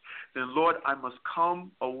rags, then, Lord, I must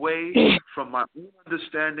come away from my own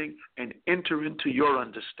understanding and enter into your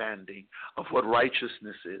understanding of what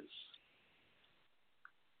righteousness is.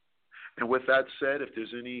 And with that said, if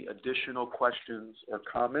there's any additional questions or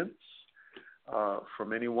comments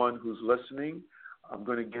from anyone who's listening, I'm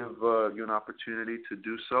going to give you an opportunity to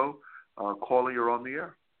do so. Caller, you're on the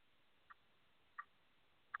air.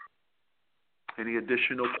 Any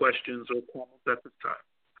additional questions or comments at this time?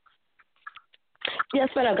 Yes,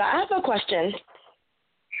 Madam, I have a question.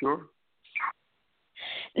 Sure.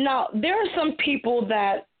 Now, there are some people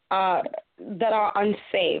that are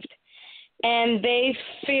unsaved, and they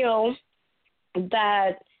feel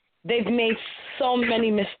that they've made so many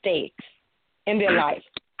mistakes in their life.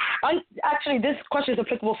 Actually, this question is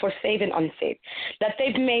applicable for saved and unsaved, that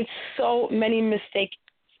they've made so many mistakes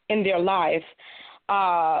in their lives,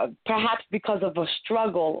 perhaps because of a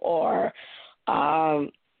struggle or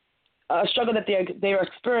a struggle that they're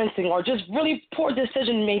experiencing, or just really poor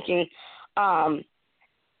decision making,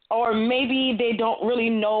 or maybe they don't really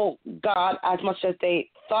know God as much as they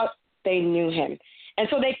thought they knew him, and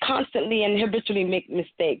so they constantly and habitually make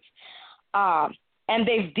mistakes, and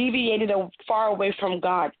they've deviated far away from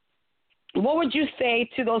God. What would you say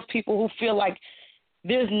to those people who feel like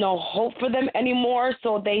there's no hope for them anymore,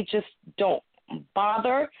 so they just don't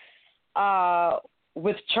bother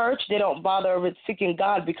with church, they don't bother with seeking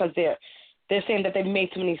God because they're saying that they've made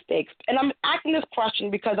too many mistakes? And I'm asking this question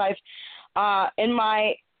because I've in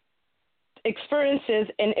my experiences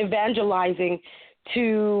in evangelizing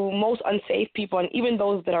to most unsaved people, and even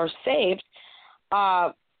those that are saved,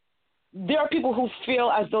 there are people who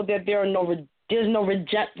feel as though that there's no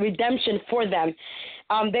redemption for them.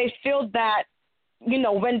 They feel that,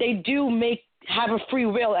 when they do have a free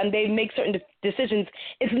will and they make certain decisions,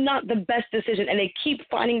 it's not the best decision, and they keep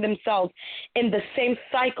finding themselves in the same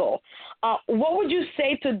cycle. What would you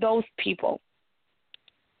say to those people?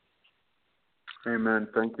 Amen.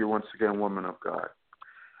 Thank you once again, woman of God.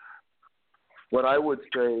 What I would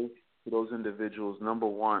say to those individuals, number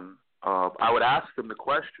one, I would ask them the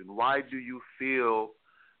question, why do you feel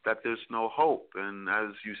that there's no hope? And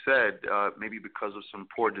as you said, maybe because of some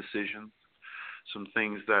poor decisions, some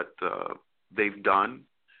things that they've done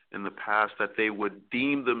in the past that they would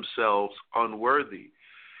deem themselves unworthy.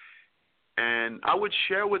 And I would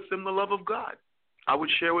share with them the love of God. I would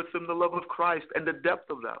share with them the love of Christ and the depth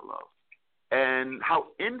of that love and how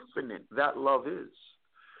infinite that love is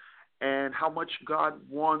and how much God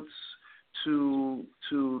wants to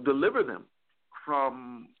deliver them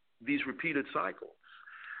from these repeated cycles.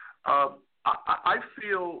 I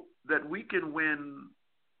feel that we can win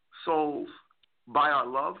souls by our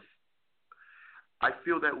love. I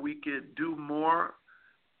feel that we could do more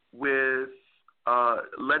with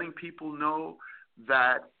letting people know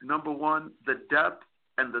that, number one, the depth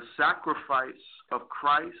and the sacrifice of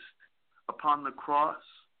Christ upon the cross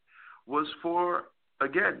was for,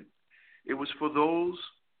 again, it was for those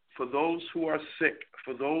who are sick,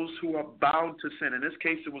 for those who are bound to sin. In this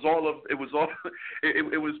case, it was all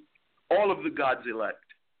of the God's elect.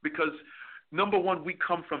 Because, number one, we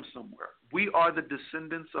come from somewhere. We are the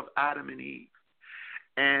descendants of Adam and Eve.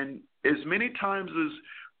 And as many times as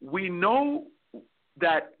we know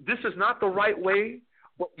that this is not the right way,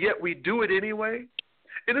 but yet we do it anyway.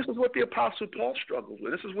 And this is what the Apostle Paul struggled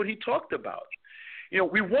with. This is what he talked about. You know,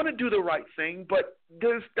 we want to do the right thing, but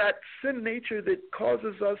there's that sin nature that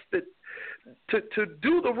causes us to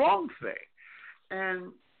do the wrong thing.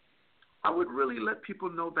 And I would really let people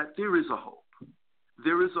know that there is a hope.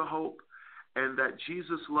 There is a hope, and that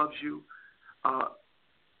Jesus loves you.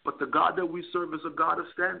 But the God that we serve is a God of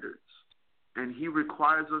standards, and he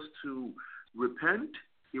requires us to repent.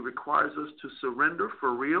 He requires us to surrender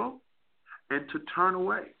for real and to turn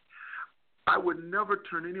away. I would never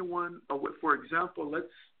turn anyone away. For example, let's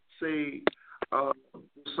say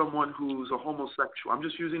someone who's a homosexual. I'm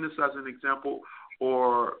just using this as an example,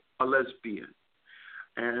 or a lesbian.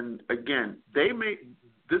 And again,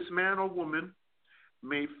 this man or woman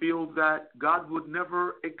may feel that God would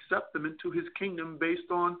never accept them into his kingdom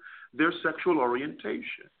based on their sexual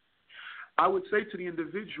orientation. I would say to the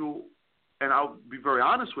individual, and I'll be very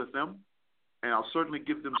honest with them, and I'll certainly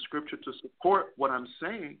give them scripture to support what I'm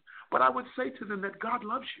saying, but I would say to them that God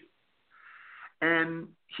loves you. And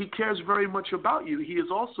he cares very much about you. He is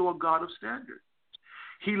also a God of standards.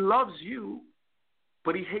 He loves you,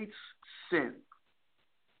 but he hates sin.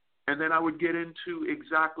 And then I would get into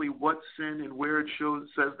exactly what sin and where it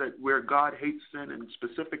says that where God hates sin and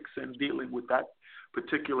specific sin dealing with that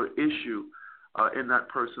particular issue in that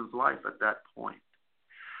person's life at that point.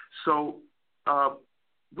 So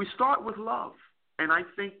we start with love. And I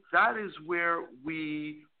think that is where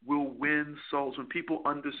we will win souls, when people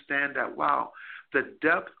understand that, wow, the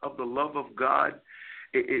depth of the love of God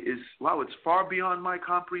is it's far beyond my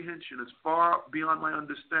comprehension. It's far beyond my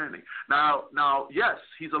understanding. Now, yes,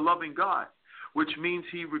 he's a loving God, which means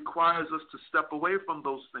he requires us to step away from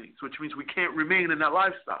those things, which means we can't remain in that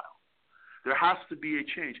lifestyle. There has to be a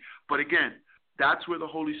change. But again, that's where the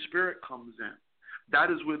Holy Spirit comes in.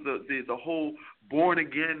 That is where the whole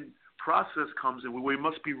born-again process comes in, where we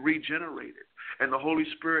must be regenerated. And the Holy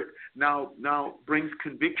Spirit now brings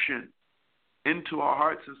conviction into our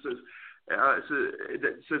hearts and says,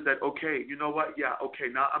 that, okay, you know what? Yeah, okay,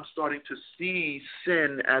 now I'm starting to see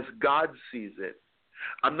sin as God sees it.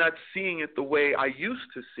 I'm not seeing it the way I used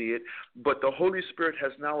to see it, but the Holy Spirit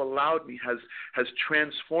has now allowed me, has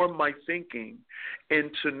transformed my thinking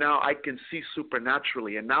into now I can see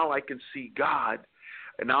supernaturally, and now I can see God,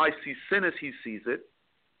 and now I see sin as he sees it,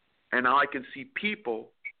 and now I can see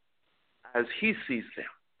people as he sees them,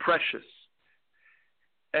 precious.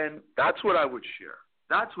 And that's what I would share.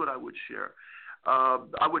 That's what I would share.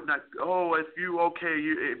 I would not, if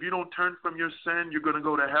you don't turn from your sin, you're going to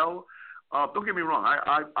go to hell. Don't get me wrong.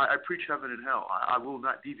 I preach heaven and hell. I will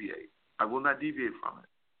not deviate. I will not deviate from it.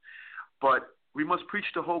 But we must preach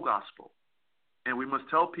the whole gospel. And we must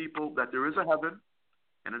tell people that there is a heaven,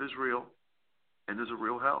 and it is real, and there's a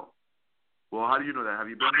real hell. Well, how do you know that? Have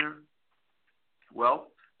you been there?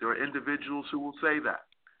 Well, there are individuals who will say that.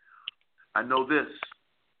 I know this.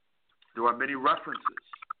 There are many references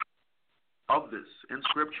of this in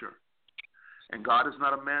Scripture. And God is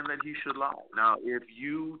not a man that he should lie. Now, if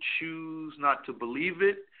you choose not to believe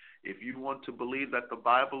it, if you want to believe that the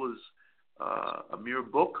Bible is a mere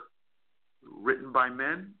book written by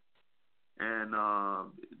men, and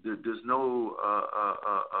there's no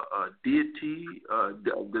deity,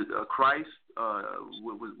 Christ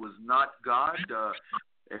was not God,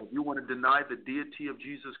 if you want to deny the deity of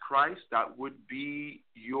Jesus Christ, that would be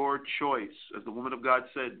your choice. As the woman of God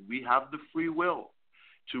said, we have the free will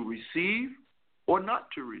to receive or not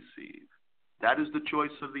to receive. That is the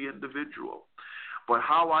choice of the individual. But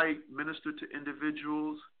how I minister to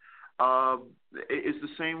individuals is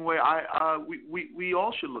the same way we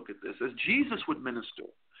all should look at this, as Jesus would minister.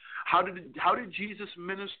 How did Jesus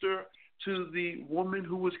minister to the woman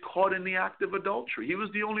who was caught in the act of adultery? He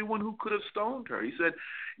was the only one who could have stoned her. He said,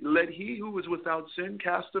 let he who is without sin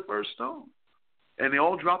cast the first stone. And they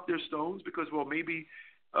all dropped their stones because, well, maybe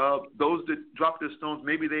those that dropped their stones,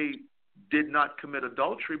 maybe they did not commit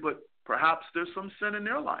adultery, but perhaps there's some sin in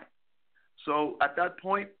their life. So at that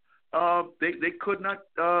point, they could not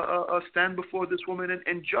stand before this woman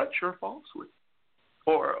and judge her falsely,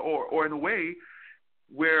 or in a way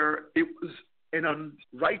where it was an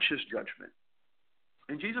unrighteous judgment.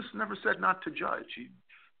 And Jesus never said not to judge.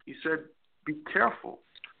 He said, be careful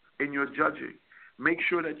in your judging. Make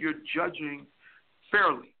sure that you're judging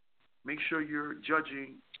fairly. Make sure you're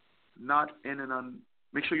judging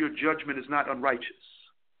make sure your judgment is not unrighteous.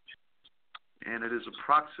 And it is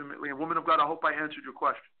approximately, and woman of God, I hope I answered your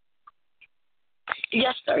question.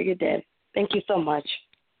 Yes, sir, you did. Thank you so much.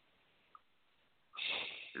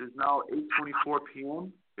 It is now 8:24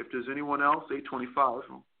 p.m. If there's anyone else, 8:25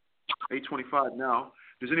 now.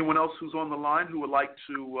 If there's anyone else who's on the line who would like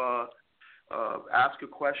to ask a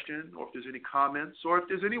question, or if there's any comments, or if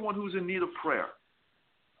there's anyone who's in need of prayer,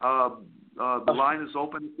 the line is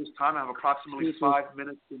open at this time. I have approximately 5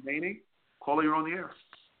 minutes remaining. Caller, you're on the air.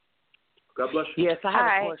 God bless you. Yes, I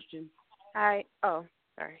have a question. Hi. Oh,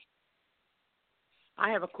 sorry. I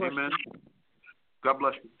have a question. Amen. God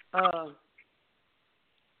bless you.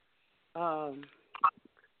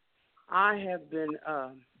 I have been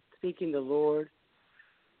seeking the Lord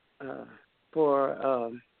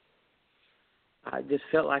for. I just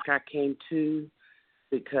felt like I came to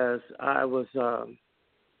because I was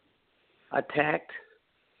attacked,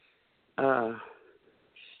 and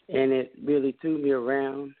it really threw me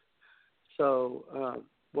around. So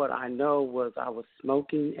what I know was I was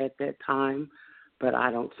smoking at that time, but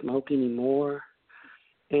I don't smoke anymore.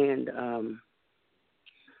 And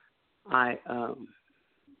I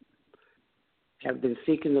have been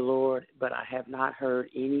seeking the Lord, but I have not heard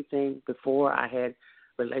anything. Before I had a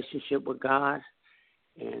relationship with God,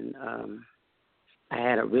 and I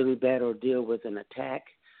had a really bad ordeal with an attack.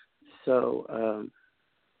 So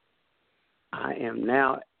I am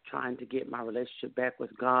now trying to get my relationship back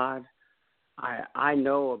with God. I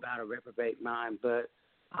know about a reprobate mind, but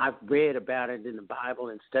I've read about it in the Bible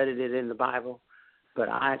and studied it in the Bible, but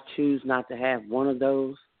I choose not to have one of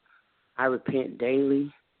those. I repent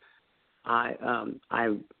daily. I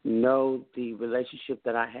know the relationship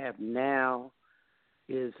that I have now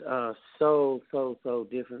is so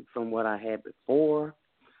different from what I had before.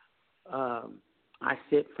 I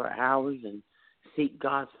sit for hours and seek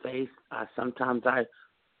God's face. Sometimes I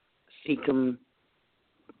seek Him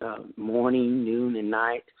morning, noon, and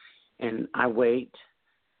night, and I wait.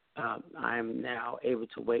 I'm now able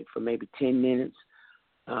to wait for maybe 10 minutes.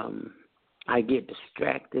 I get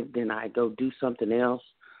distracted, then I go do something else,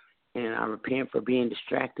 and I repent for being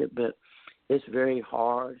distracted, but it's very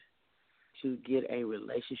hard to get a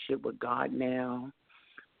relationship with God now.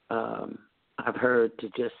 I've heard to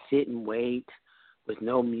just sit and wait with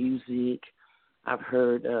no music. I've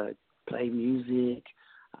heard play music.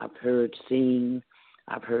 I've heard sing.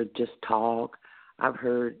 I've heard just talk. I've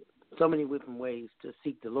heard so many different ways to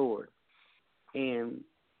seek the Lord. And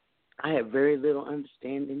I have very little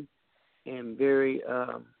understanding and very,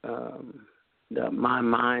 my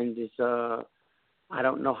mind is, I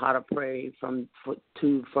don't know how to pray from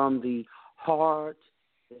the heart.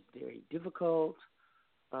 It's very difficult.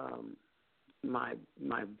 My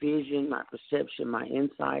vision, my perception, my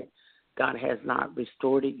insight, God has not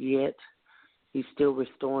restored it yet. He's still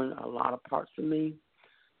restoring a lot of parts of me.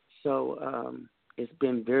 So it's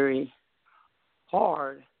been very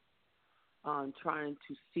hard on trying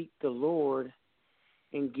to seek the Lord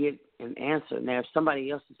and get an answer. Now, if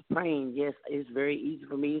somebody else is praying, yes, it's very easy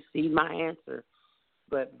for me to see my answer.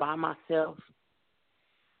 But by myself,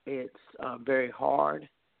 it's very hard.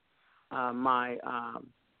 My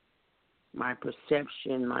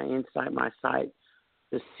perception, my insight, my sight,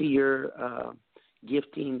 the seer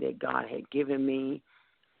gifting that God had given me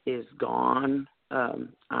is gone.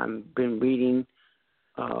 I've been reading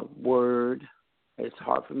Word. It's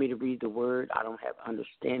hard for me to read the Word. I don't have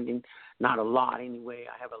understanding, not a lot anyway.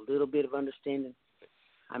 I have a little bit of understanding.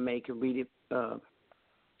 I can read it 5-6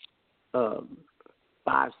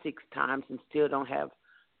 times and still don't have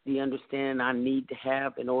the understanding I need to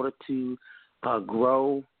have in order to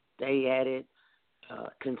grow, stay at it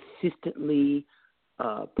consistently,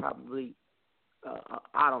 probably.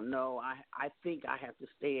 I don't know. I think I have to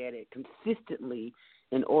stay at it consistently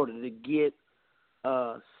in order to get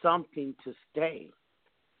something to stay.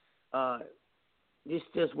 This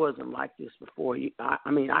just wasn't like this before.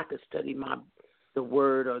 I could study the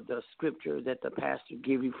word or the scripture that the pastor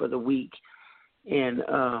give you for the week, and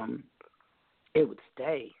it would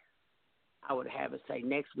stay. I would have it say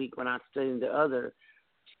next week when I study the other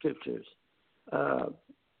scriptures.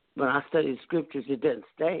 When I study the scriptures, it doesn't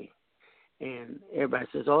stay. And everybody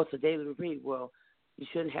says, oh, it's a daily repeat. Well, you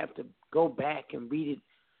shouldn't have to go back and read it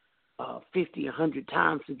 50, 100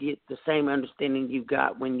 times to get the same understanding you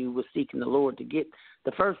got when you were seeking the Lord to get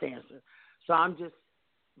the first answer. So I'm just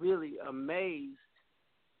really amazed.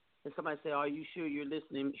 And somebody say, are you sure you're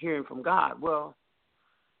hearing from God? Well,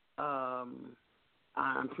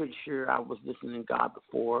 I'm pretty sure I was listening to God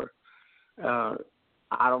before. I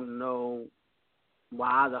don't know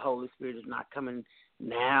why the Holy Spirit is not coming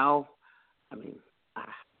now.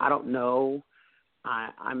 I don't know.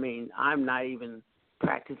 I'm not even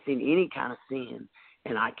practicing any kind of sin,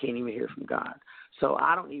 and I can't even hear from God. So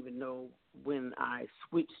I don't even know when I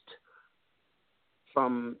switched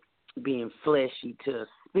from being fleshy to a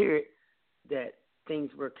spirit that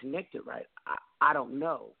things were connected right. I don't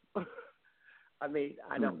know. I mean,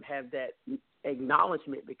 I don't have that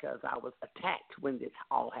acknowledgement because I was attacked when this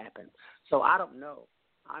all happened. So I don't know.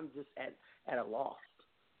 I'm just at a loss.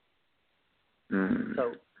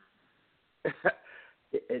 So this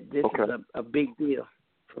is a big deal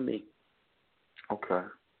for me. Okay.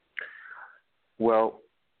 Well,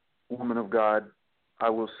 woman of God, I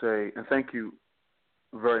will say, and thank you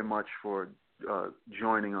very much for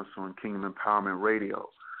joining us on Kingdom Empowerment Radio.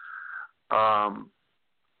 I'm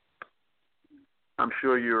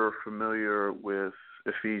sure you're familiar with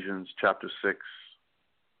Ephesians chapter 6,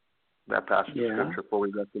 that passage of Scripture, for we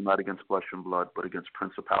wrestle not against flesh and blood, but against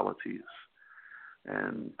principalities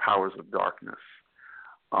and powers of darkness.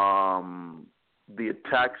 The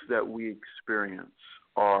attacks that we experience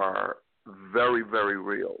are very, very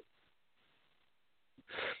real.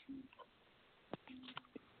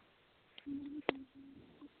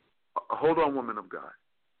 Hold on, woman of God.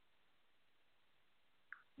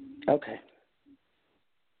 Okay.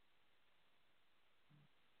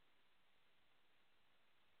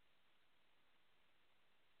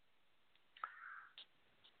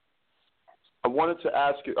 I wanted to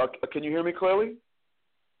ask you, can you hear me clearly?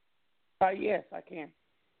 Yes, I can.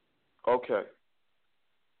 Okay.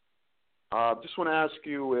 Just want to ask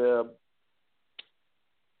you,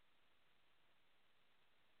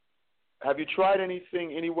 have you tried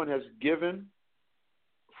anything anyone has given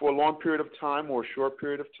for a long period of time or a short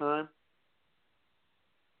period of time?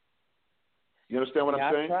 You understand what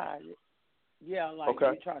I'm saying? I've tried it. Yeah, like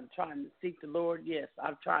you're trying to seek the Lord. Yes,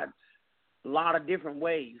 I've tried a lot of different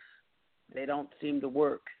ways. They don't seem to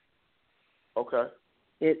work. Okay.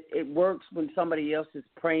 It works when somebody else is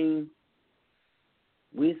praying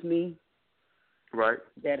with me. Right.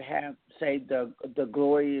 That have, say, the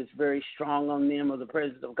glory is very strong on them, or the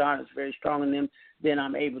presence of God is very strong on them, then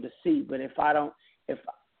I'm able to see. But if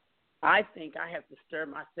I think I have to stir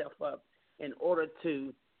myself up in order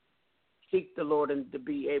to seek the Lord and to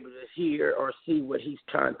be able to hear or see what He's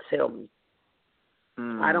trying to tell me.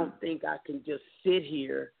 I don't think I can just sit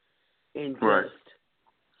here and just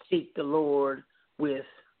seek the Lord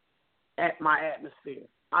at my atmosphere.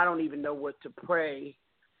 I don't even know what to pray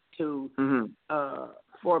to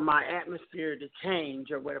for my atmosphere to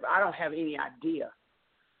change or whatever. I don't have any idea.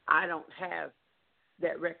 I don't have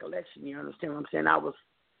that recollection. You understand what I'm saying? I was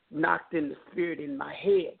knocked in the spirit in my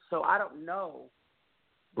head, so I don't know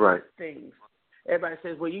things. Everybody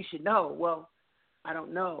says, well, you should know. Well, I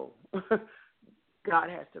don't know. God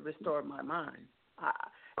has to restore my mind.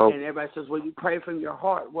 And everybody says, well, you pray from your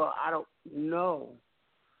heart. Well, I don't know.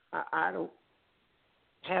 I don't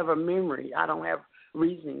have a memory. I don't have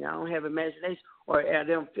reasoning. I don't have imagination, or I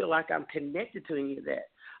don't feel like I'm connected to any of that.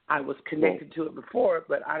 I was connected to it before,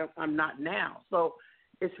 but I'm not now. So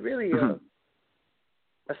it's really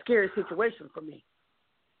a scary situation for me.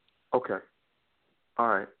 Okay. All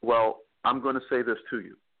right. Well, I'm going to say this to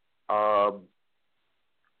you.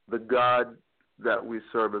 The God that we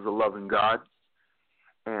serve is a loving God,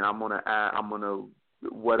 and I'm going to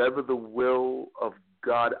whatever the will of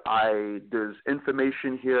God, there's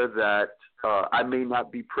information here that I may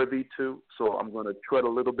not be privy to, so I'm going to tread a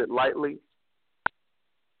little bit lightly.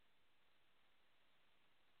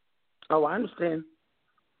 Oh, I understand.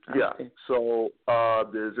 Yeah, so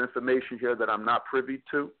there's information here that I'm not privy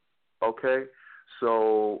to, okay?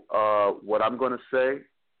 So what I'm going to say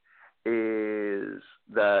is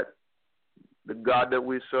that the God that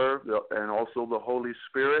we serve and also the Holy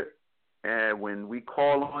Spirit, and when we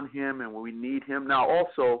call on Him and when we need Him, now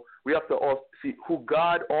also we have to see who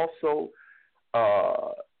God also,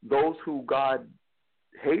 those who God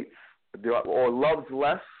hates or loves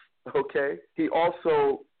less, okay? He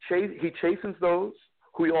also He chastens those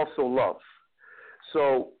who He also loves.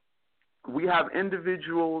 So we have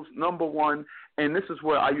individuals, number one, and this is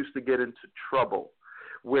where I used to get into trouble,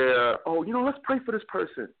 where, let's pray for this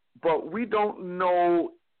person, but we don't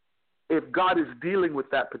know if God is dealing with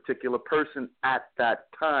that particular person at that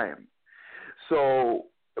time. So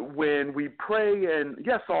when we pray, and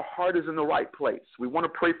yes, our heart is in the right place. We want to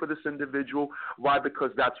pray for this individual. Why?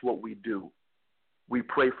 Because that's what we do. We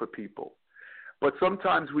pray for people. But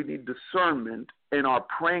sometimes we need discernment in our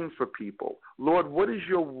praying for people. Lord, what is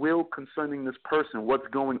your will concerning this person? What's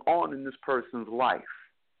going on in this person's life?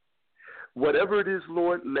 Whatever it is,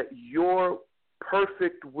 Lord, let your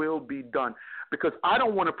perfect will be done. Because I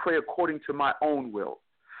don't want to pray according to my own will.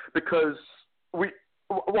 Because I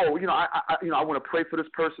want to pray for this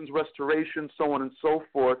person's restoration, so on and so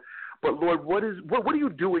forth. But Lord, what are you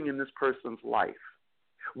doing in this person's life?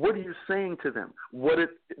 What are you saying to them?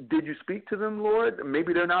 Did you speak to them, Lord?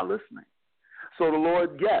 Maybe they're not listening. So the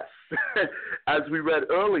Lord, yes, as we read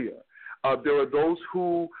earlier, there are those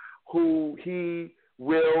who he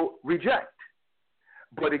will reject.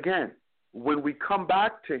 But again, when we come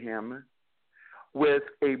back to him with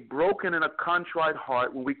a broken and a contrite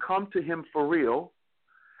heart, when we come to him for real,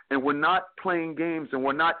 and we're not playing games, and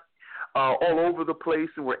we're not all over the place,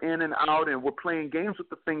 and we're in and out, and we're playing games with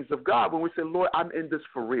the things of God, when we say, Lord, I'm in this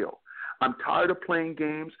for real. I'm tired of playing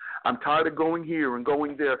games. I'm tired of going here and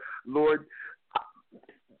going there. Lord,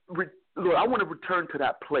 I want to return to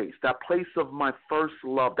that place of my first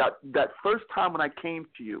love, that first time when I came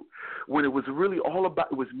to you, when it was really all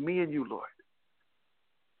about, it was me and you, Lord.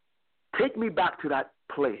 Take me back to that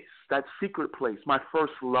place, that secret place, my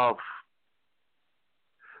first love.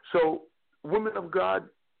 So, women of God,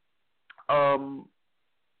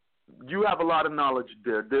 you have a lot of knowledge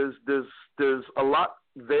there. There's a lot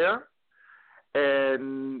there,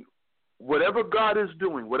 and whatever God is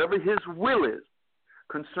doing, whatever his will is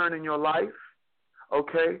concerning your life,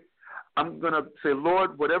 okay, I'm going to say,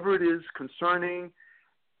 Lord, whatever it is concerning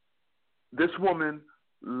this woman,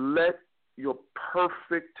 let your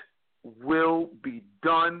perfect will be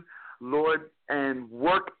done, Lord, and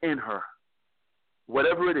work in her.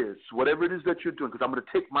 Whatever it is that you're doing, because I'm going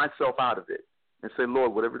to take myself out of it and say,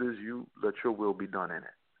 Lord, whatever it is, you let your will be done in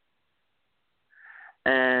it.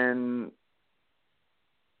 And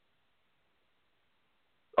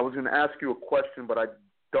I was going to ask you a question, but I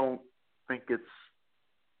don't think it's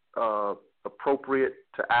appropriate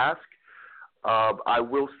to ask. I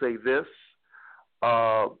will say this.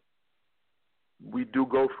 We do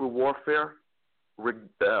go through warfare.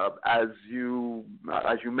 As you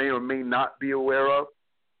may or may not be aware of,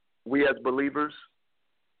 we as believers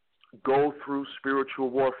go through spiritual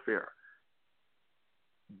warfare.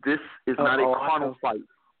 This is not a carnal fight.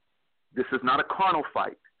 This is not a carnal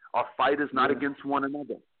fight. Our fight is not against one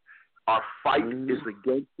another. Our fight is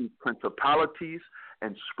against these principalities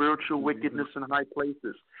and spiritual wickedness in high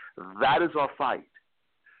places. That is our fight.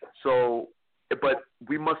 So, but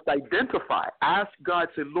we must identify, ask God,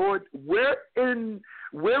 say, Lord, where in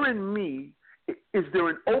me is there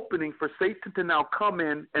an opening for Satan to now come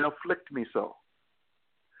in and afflict me so?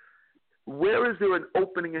 Where is there an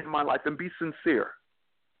opening in my life? And be sincere.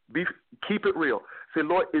 Keep it real. Say,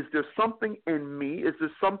 Lord, is there something in me? Is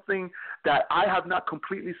there something that I have not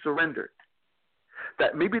completely surrendered?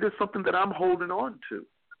 That maybe there's something that I'm holding on to.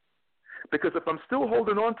 Because if I'm still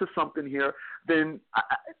holding on to something here, then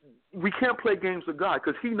we can't play games with God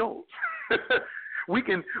because he knows. we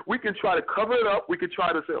can try to cover it up. We can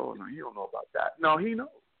try to say, oh, no, you don't know about that. No, he knows.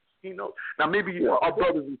 He knows. Now, maybe our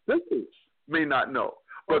brothers and sisters may not know,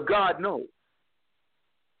 but God knows.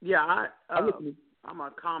 Yeah, I'm going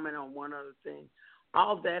to comment on one other thing.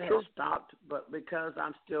 All that has stopped, but because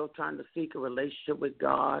I'm still trying to seek a relationship with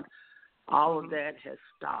God, all of that has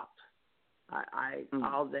stopped.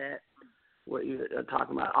 All that, what you're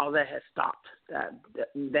talking about, all that has stopped.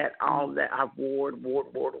 All that I've warred.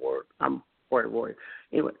 I'm warrior.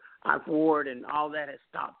 Anyway, I've warred, and all that has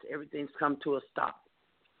stopped. Everything's come to a stop.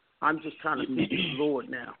 I'm just trying to seek the Lord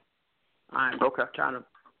now. I'm trying to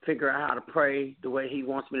figure out how to pray the way he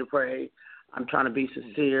wants me to pray. I'm trying to be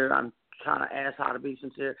sincere. I'm trying to ask how to be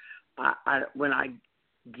sincere. When I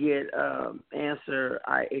get answer,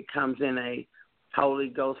 it comes in a Holy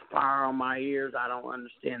Ghost fire on my ears. I don't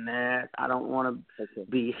understand that. I don't want to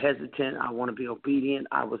be hesitant. I want to be obedient.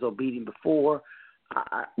 I was obedient before.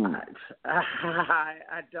 I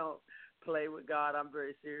don't play with God. I'm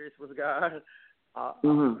very serious with God. I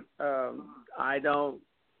don't.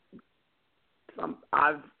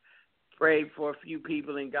 I've prayed for a few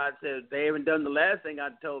people, and God said they haven't done the last thing I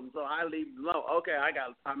told them, so I leave them alone. Okay,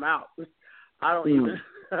 I'm out. I don't even.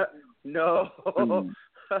 No.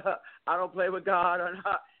 I don't play with God.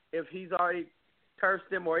 If he's already cursed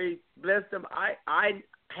him or he blessed him, I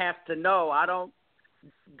have to know. I don't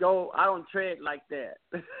tread like that.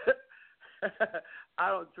 I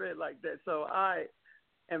don't tread like that. So I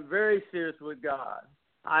am very serious with God.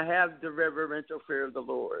 I have the reverential fear of the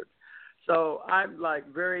Lord. So I'm like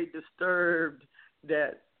very disturbed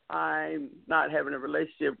that I'm not having a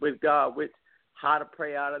relationship with God, with how to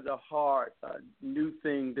pray out of the heart, a new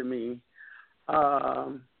thing to me.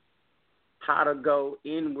 How to go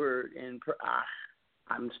inward, and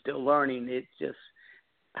I'm still learning. It's just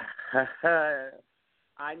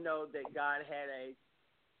I know that God had a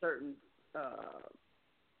certain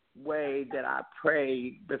way that I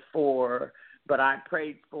prayed before, but I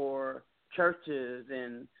prayed for churches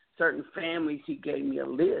and certain families. He gave me a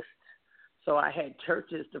list. So I had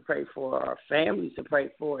churches to pray for, or families to pray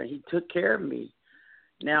for, and he took care of me.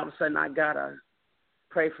 now all of a sudden I got to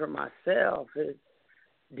pray for myself. It's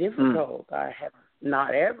difficult. I have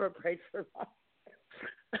not ever prayed for myself.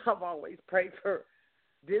 I've always prayed for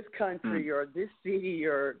this country or this city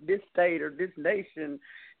or this state or this nation,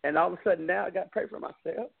 and all of a sudden now I got to pray for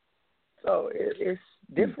myself. So it's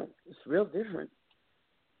different. It's real different.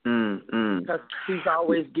 Because he's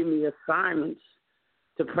always giving me assignments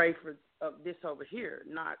to pray for this over here,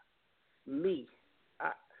 not me.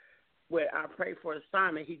 Where I prayed for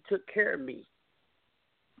assignment, he took care of me.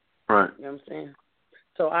 Right. You know what I'm saying?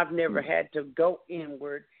 So I've never had to go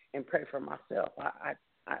inward and pray for myself. I'm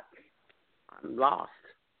lost.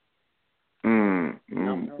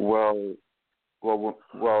 Well,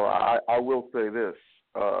 I will say this: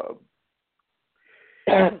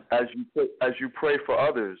 as you pray for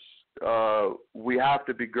others, we have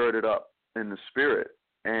to be girded up in the spirit.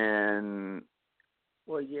 And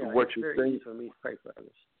what it's you're very saying easy for me to pray for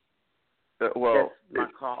others. That's my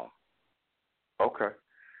call. Okay.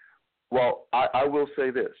 Well, I will say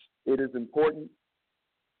this: it is important.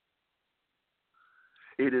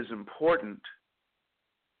 It is important.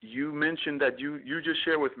 You mentioned that you just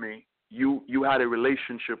shared with me you had a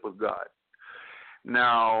relationship with God.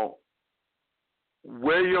 Now,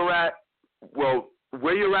 where you're at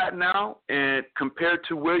now, and compared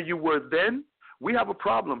to where you were then, we have a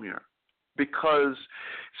problem here, because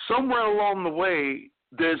somewhere along the way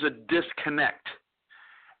there's a disconnect,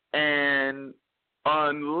 and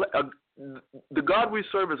the God we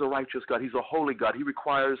serve is a righteous God. He's a holy God. He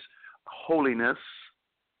requires holiness,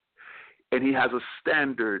 and he has a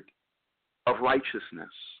standard of righteousness.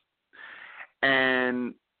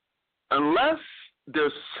 And unless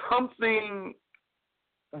there's something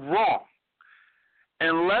wrong,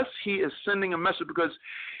 unless he is sending a message, because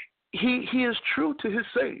he is true to his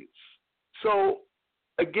sayings. So,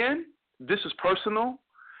 again, this is personal,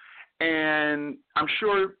 and I'm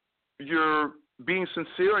sure you're being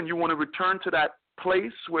sincere and you want to return to that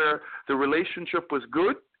place where the relationship was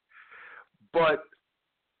good, but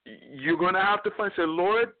you're going to have to say,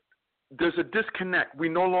 Lord, there's a disconnect. We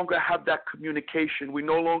no longer have that communication. We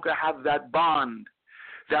no longer have that bond,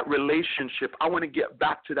 that relationship. I want to get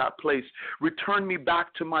back to that place. Return me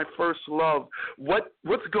back to my first love.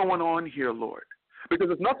 What's going on here, Lord? Because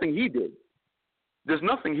there's nothing he did. There's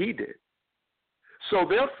nothing he did. So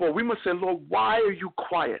therefore, we must say, Lord, why are you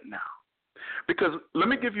quiet now? Because let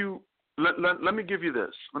me give you this. Let me give you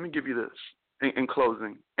this in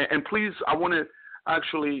closing. And please, I want to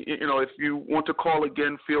actually, if you want to call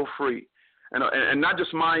again, feel free. And not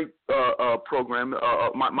just my program,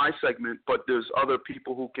 my segment, but there's other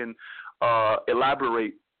people who can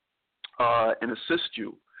elaborate and assist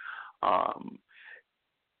you.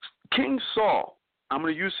 King Saul, I'm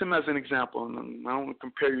going to use him as an example. And I don't want to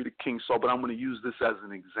compare you to King Saul, but I'm going to use this as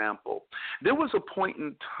an example. There was a point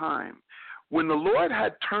in time when the Lord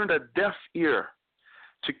had turned a deaf ear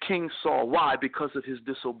to King Saul. Why? Because of his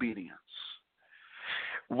disobedience.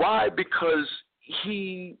 Why? Because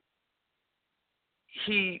he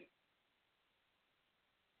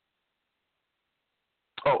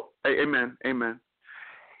amen.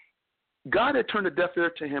 God had turned a deaf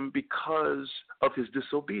ear to him because of his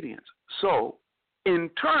disobedience. So, in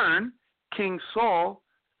turn, King Saul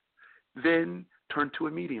then turned to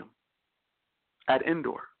a medium at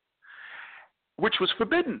Endor, which was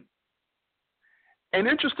forbidden. And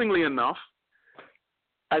interestingly enough,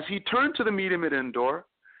 as he turned to the medium at Endor,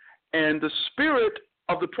 and the spirit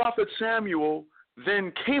of the prophet Samuel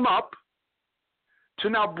then came up to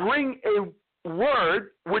now bring a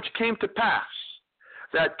word which came to pass,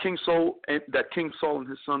 that King Saul and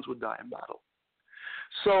his sons would die in battle.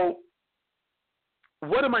 So,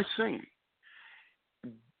 what am I saying?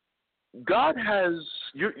 God has,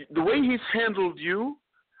 the way he's handled you,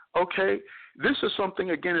 okay, this is something,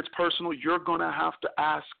 again, it's personal. You're going to have to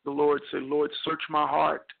ask the Lord, say, Lord, search my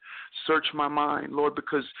heart, search my mind, Lord,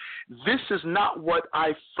 because this is not what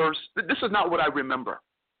I remember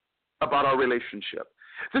about our relationship.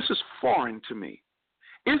 This is foreign to me.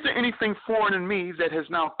 Is there anything foreign in me that has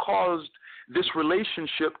now caused this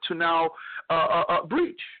relationship to now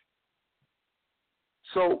breach?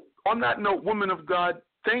 So on that note, woman of God,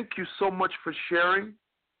 thank you so much for sharing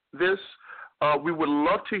this. We would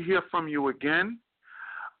love to hear from you again.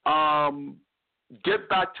 Get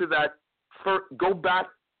back to that, go back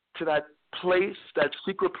to that place, that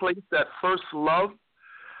secret place, that first love,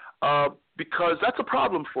 because that's a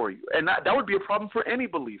problem for you. And that would be a problem for any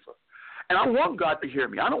believer. And I want God to hear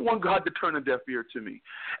me. I don't want God to turn a deaf ear to me.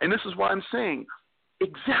 And this is why I'm saying,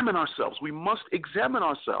 examine ourselves. We must examine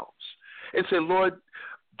ourselves and say, Lord,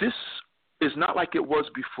 this is not like it was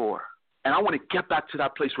before. And I want to get back to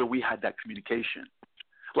that place where we had that communication.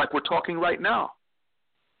 like we're talking right now.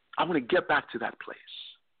 I want to get back to that place.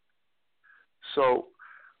 So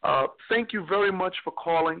thank you very much for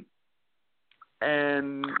calling.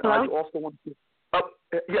 And Hello? I also want to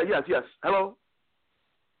yes. Hello?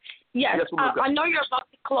 Yes, Yes, I know you're about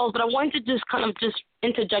to close, but I wanted to just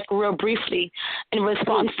interject real briefly in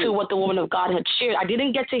response to what the woman of God had shared. I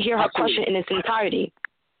didn't get to hear her question in its entirety.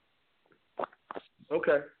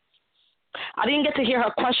 Okay. I didn't get to hear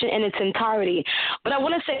her question in its entirety, but I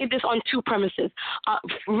want to say this on two premises,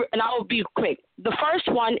 and I will be quick. The first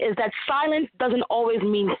one is that silence doesn't always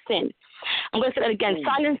mean sin. I'm going to say that again.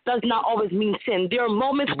 Silence does not always mean sin. There are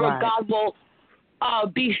moments where God will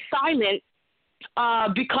be silent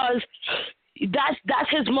because that's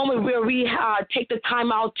his moment where we take the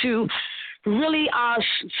time out to really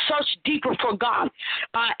search deeper for God.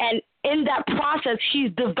 And in that process, he's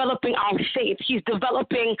developing our faith. He's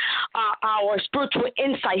developing our spiritual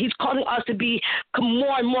insight. He's calling us to be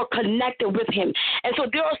more and more connected with him. And so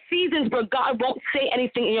there are seasons where God won't say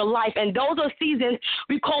anything in your life. And those are seasons,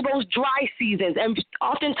 we call those dry seasons. And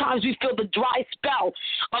oftentimes we feel the dry spell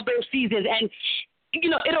of those seasons. And you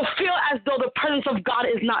know, it'll feel as though the presence of God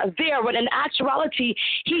is not there, but in actuality,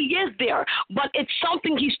 he is there. But it's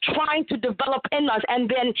something he's trying to develop in us, and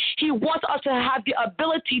then he wants us to have the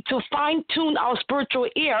ability to fine-tune our spiritual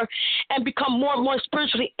ear and become more and more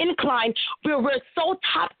spiritually inclined, where we're so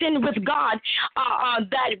tapped in with God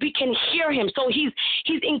that we can hear him. So he's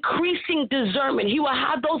increasing discernment. He will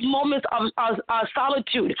have those moments of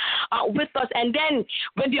solitude with us, and then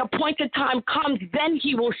when the appointed time comes, then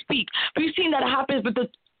he will speak. We've seen that happen with the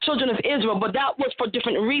children of Israel, but that was for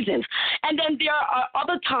different reasons. And then there are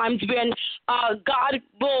other times when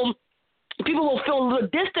people will feel a little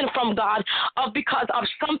distant from God because of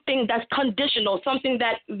something that's conditional, something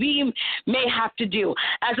that we may have to do.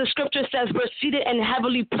 As the scripture says, we're seated in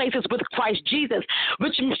heavenly places with Christ Jesus,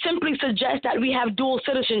 which simply suggests that we have dual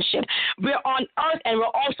citizenship. We're on earth and we're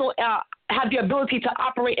also have the ability to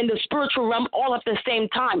operate in the spiritual realm all at the same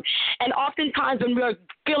time. And oftentimes when we're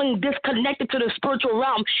feeling disconnected to the spiritual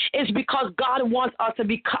realm, it's because God wants us to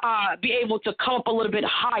be able to come up a little bit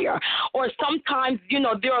higher. Or sometimes, you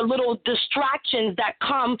know, there are little distractions that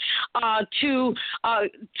come to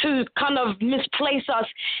kind of misplace us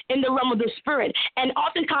in the realm of the spirit. And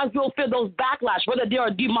oftentimes we'll feel those backlash, whether they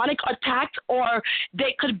are demonic attacks or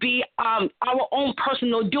they could be our own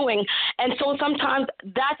personal doing. And so sometimes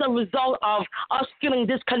that's a result of us feeling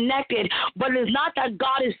disconnected, but it is not that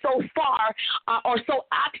God is so far or so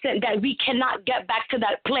absent that we cannot get back to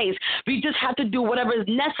that place. We just have to do whatever is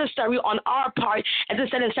necessary on our part, as it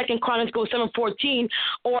said in 2 Chronicles 7:14,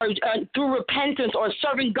 or through repentance or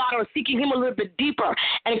serving God or seeking him a little bit deeper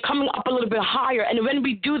and coming up a little bit higher. And when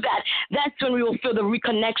we do that, that's when we will feel the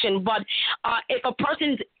reconnection. But if a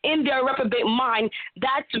person's in their reprobate mind,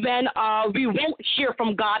 that's when we won't hear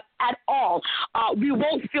from God at all. We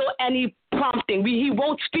won't feel any prompting. He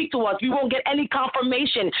won't speak to us. We won't get any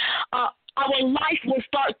confirmation. Our life will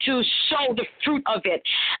start to show the fruit of it,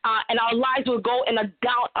 and our lives will go in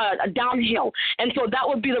a downhill. And so that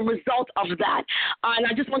would be the result of that. And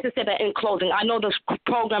I just want to say that in closing. I know this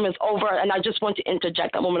program is over, and I just want to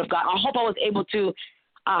interject, a woman of God. I hope I was able to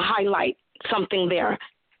highlight something there.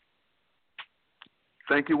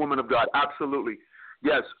 Thank you, woman of God. Absolutely.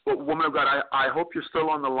 Yes, woman of God, I hope you're still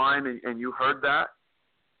on the line and you heard that.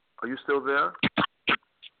 Are you still there?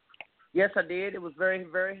 Yes, I did. It was very,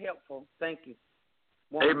 very helpful. Thank you.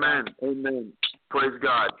 Amen. Amen. Praise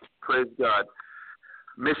God. Praise God.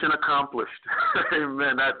 Mission accomplished.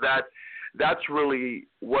 Amen. That's really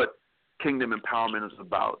what Kingdom Empowerment is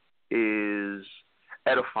about, is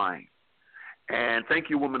edifying. And thank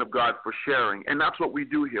you, woman of God, for sharing. And that's what we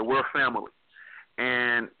do here. We're a family.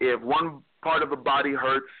 And if one part of the body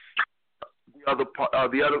hurts,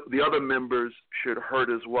 the other members should hurt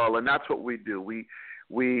as well. And that's what we do. We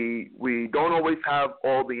don't always have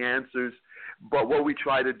all the answers, but what we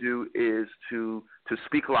try to do is to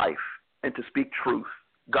speak life and to speak truth,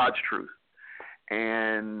 God's truth.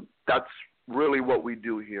 And that's really what we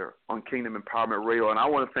do here on Kingdom Empowerment Radio. And I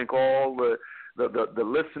want to thank all the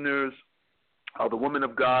listeners, the women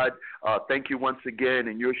of God. Thank you once again,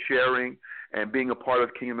 and your sharing and being a part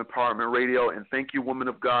of Kingdom Empowerment Radio. And thank you, women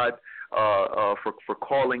of God, for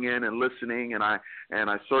calling in and listening. And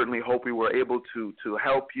I certainly hope we were able to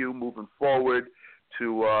help you moving forward,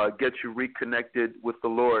 to get you reconnected with the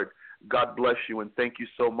Lord. God bless you, and thank you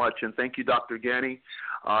so much. And thank you, Dr. Gani,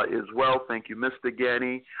 as well. Thank you, Mr.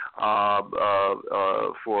 Gani,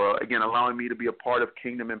 for, again, allowing me to be a part of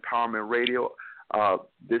Kingdom Empowerment Radio.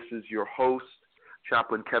 This is your host,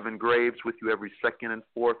 Chaplain Kevin Graves, with you every second and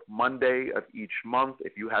fourth Monday of each month.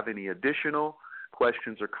 If you have any additional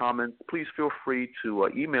questions or comments, please feel free to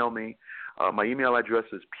email me. My email address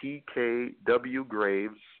is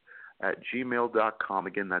pkwgraves@gmail.com.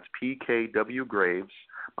 Again, that's pkwgraves,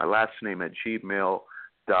 my last name,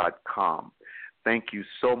 @gmail.com. Thank you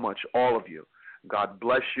so much, all of you. God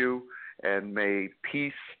bless you, and may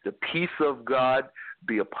the peace of God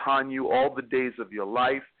be upon you all the days of your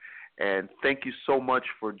life. And thank you so much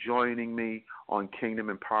for joining me on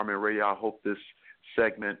Kingdom Empowerment Radio. I hope this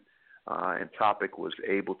segment and topic was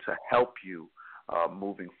able to help you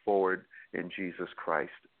moving forward in Jesus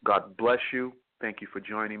Christ. God bless you. Thank you for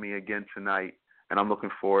joining me again tonight, and I'm looking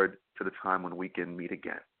forward to the time when we can meet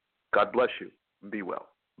again. God bless you. Be well.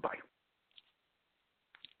 Bye.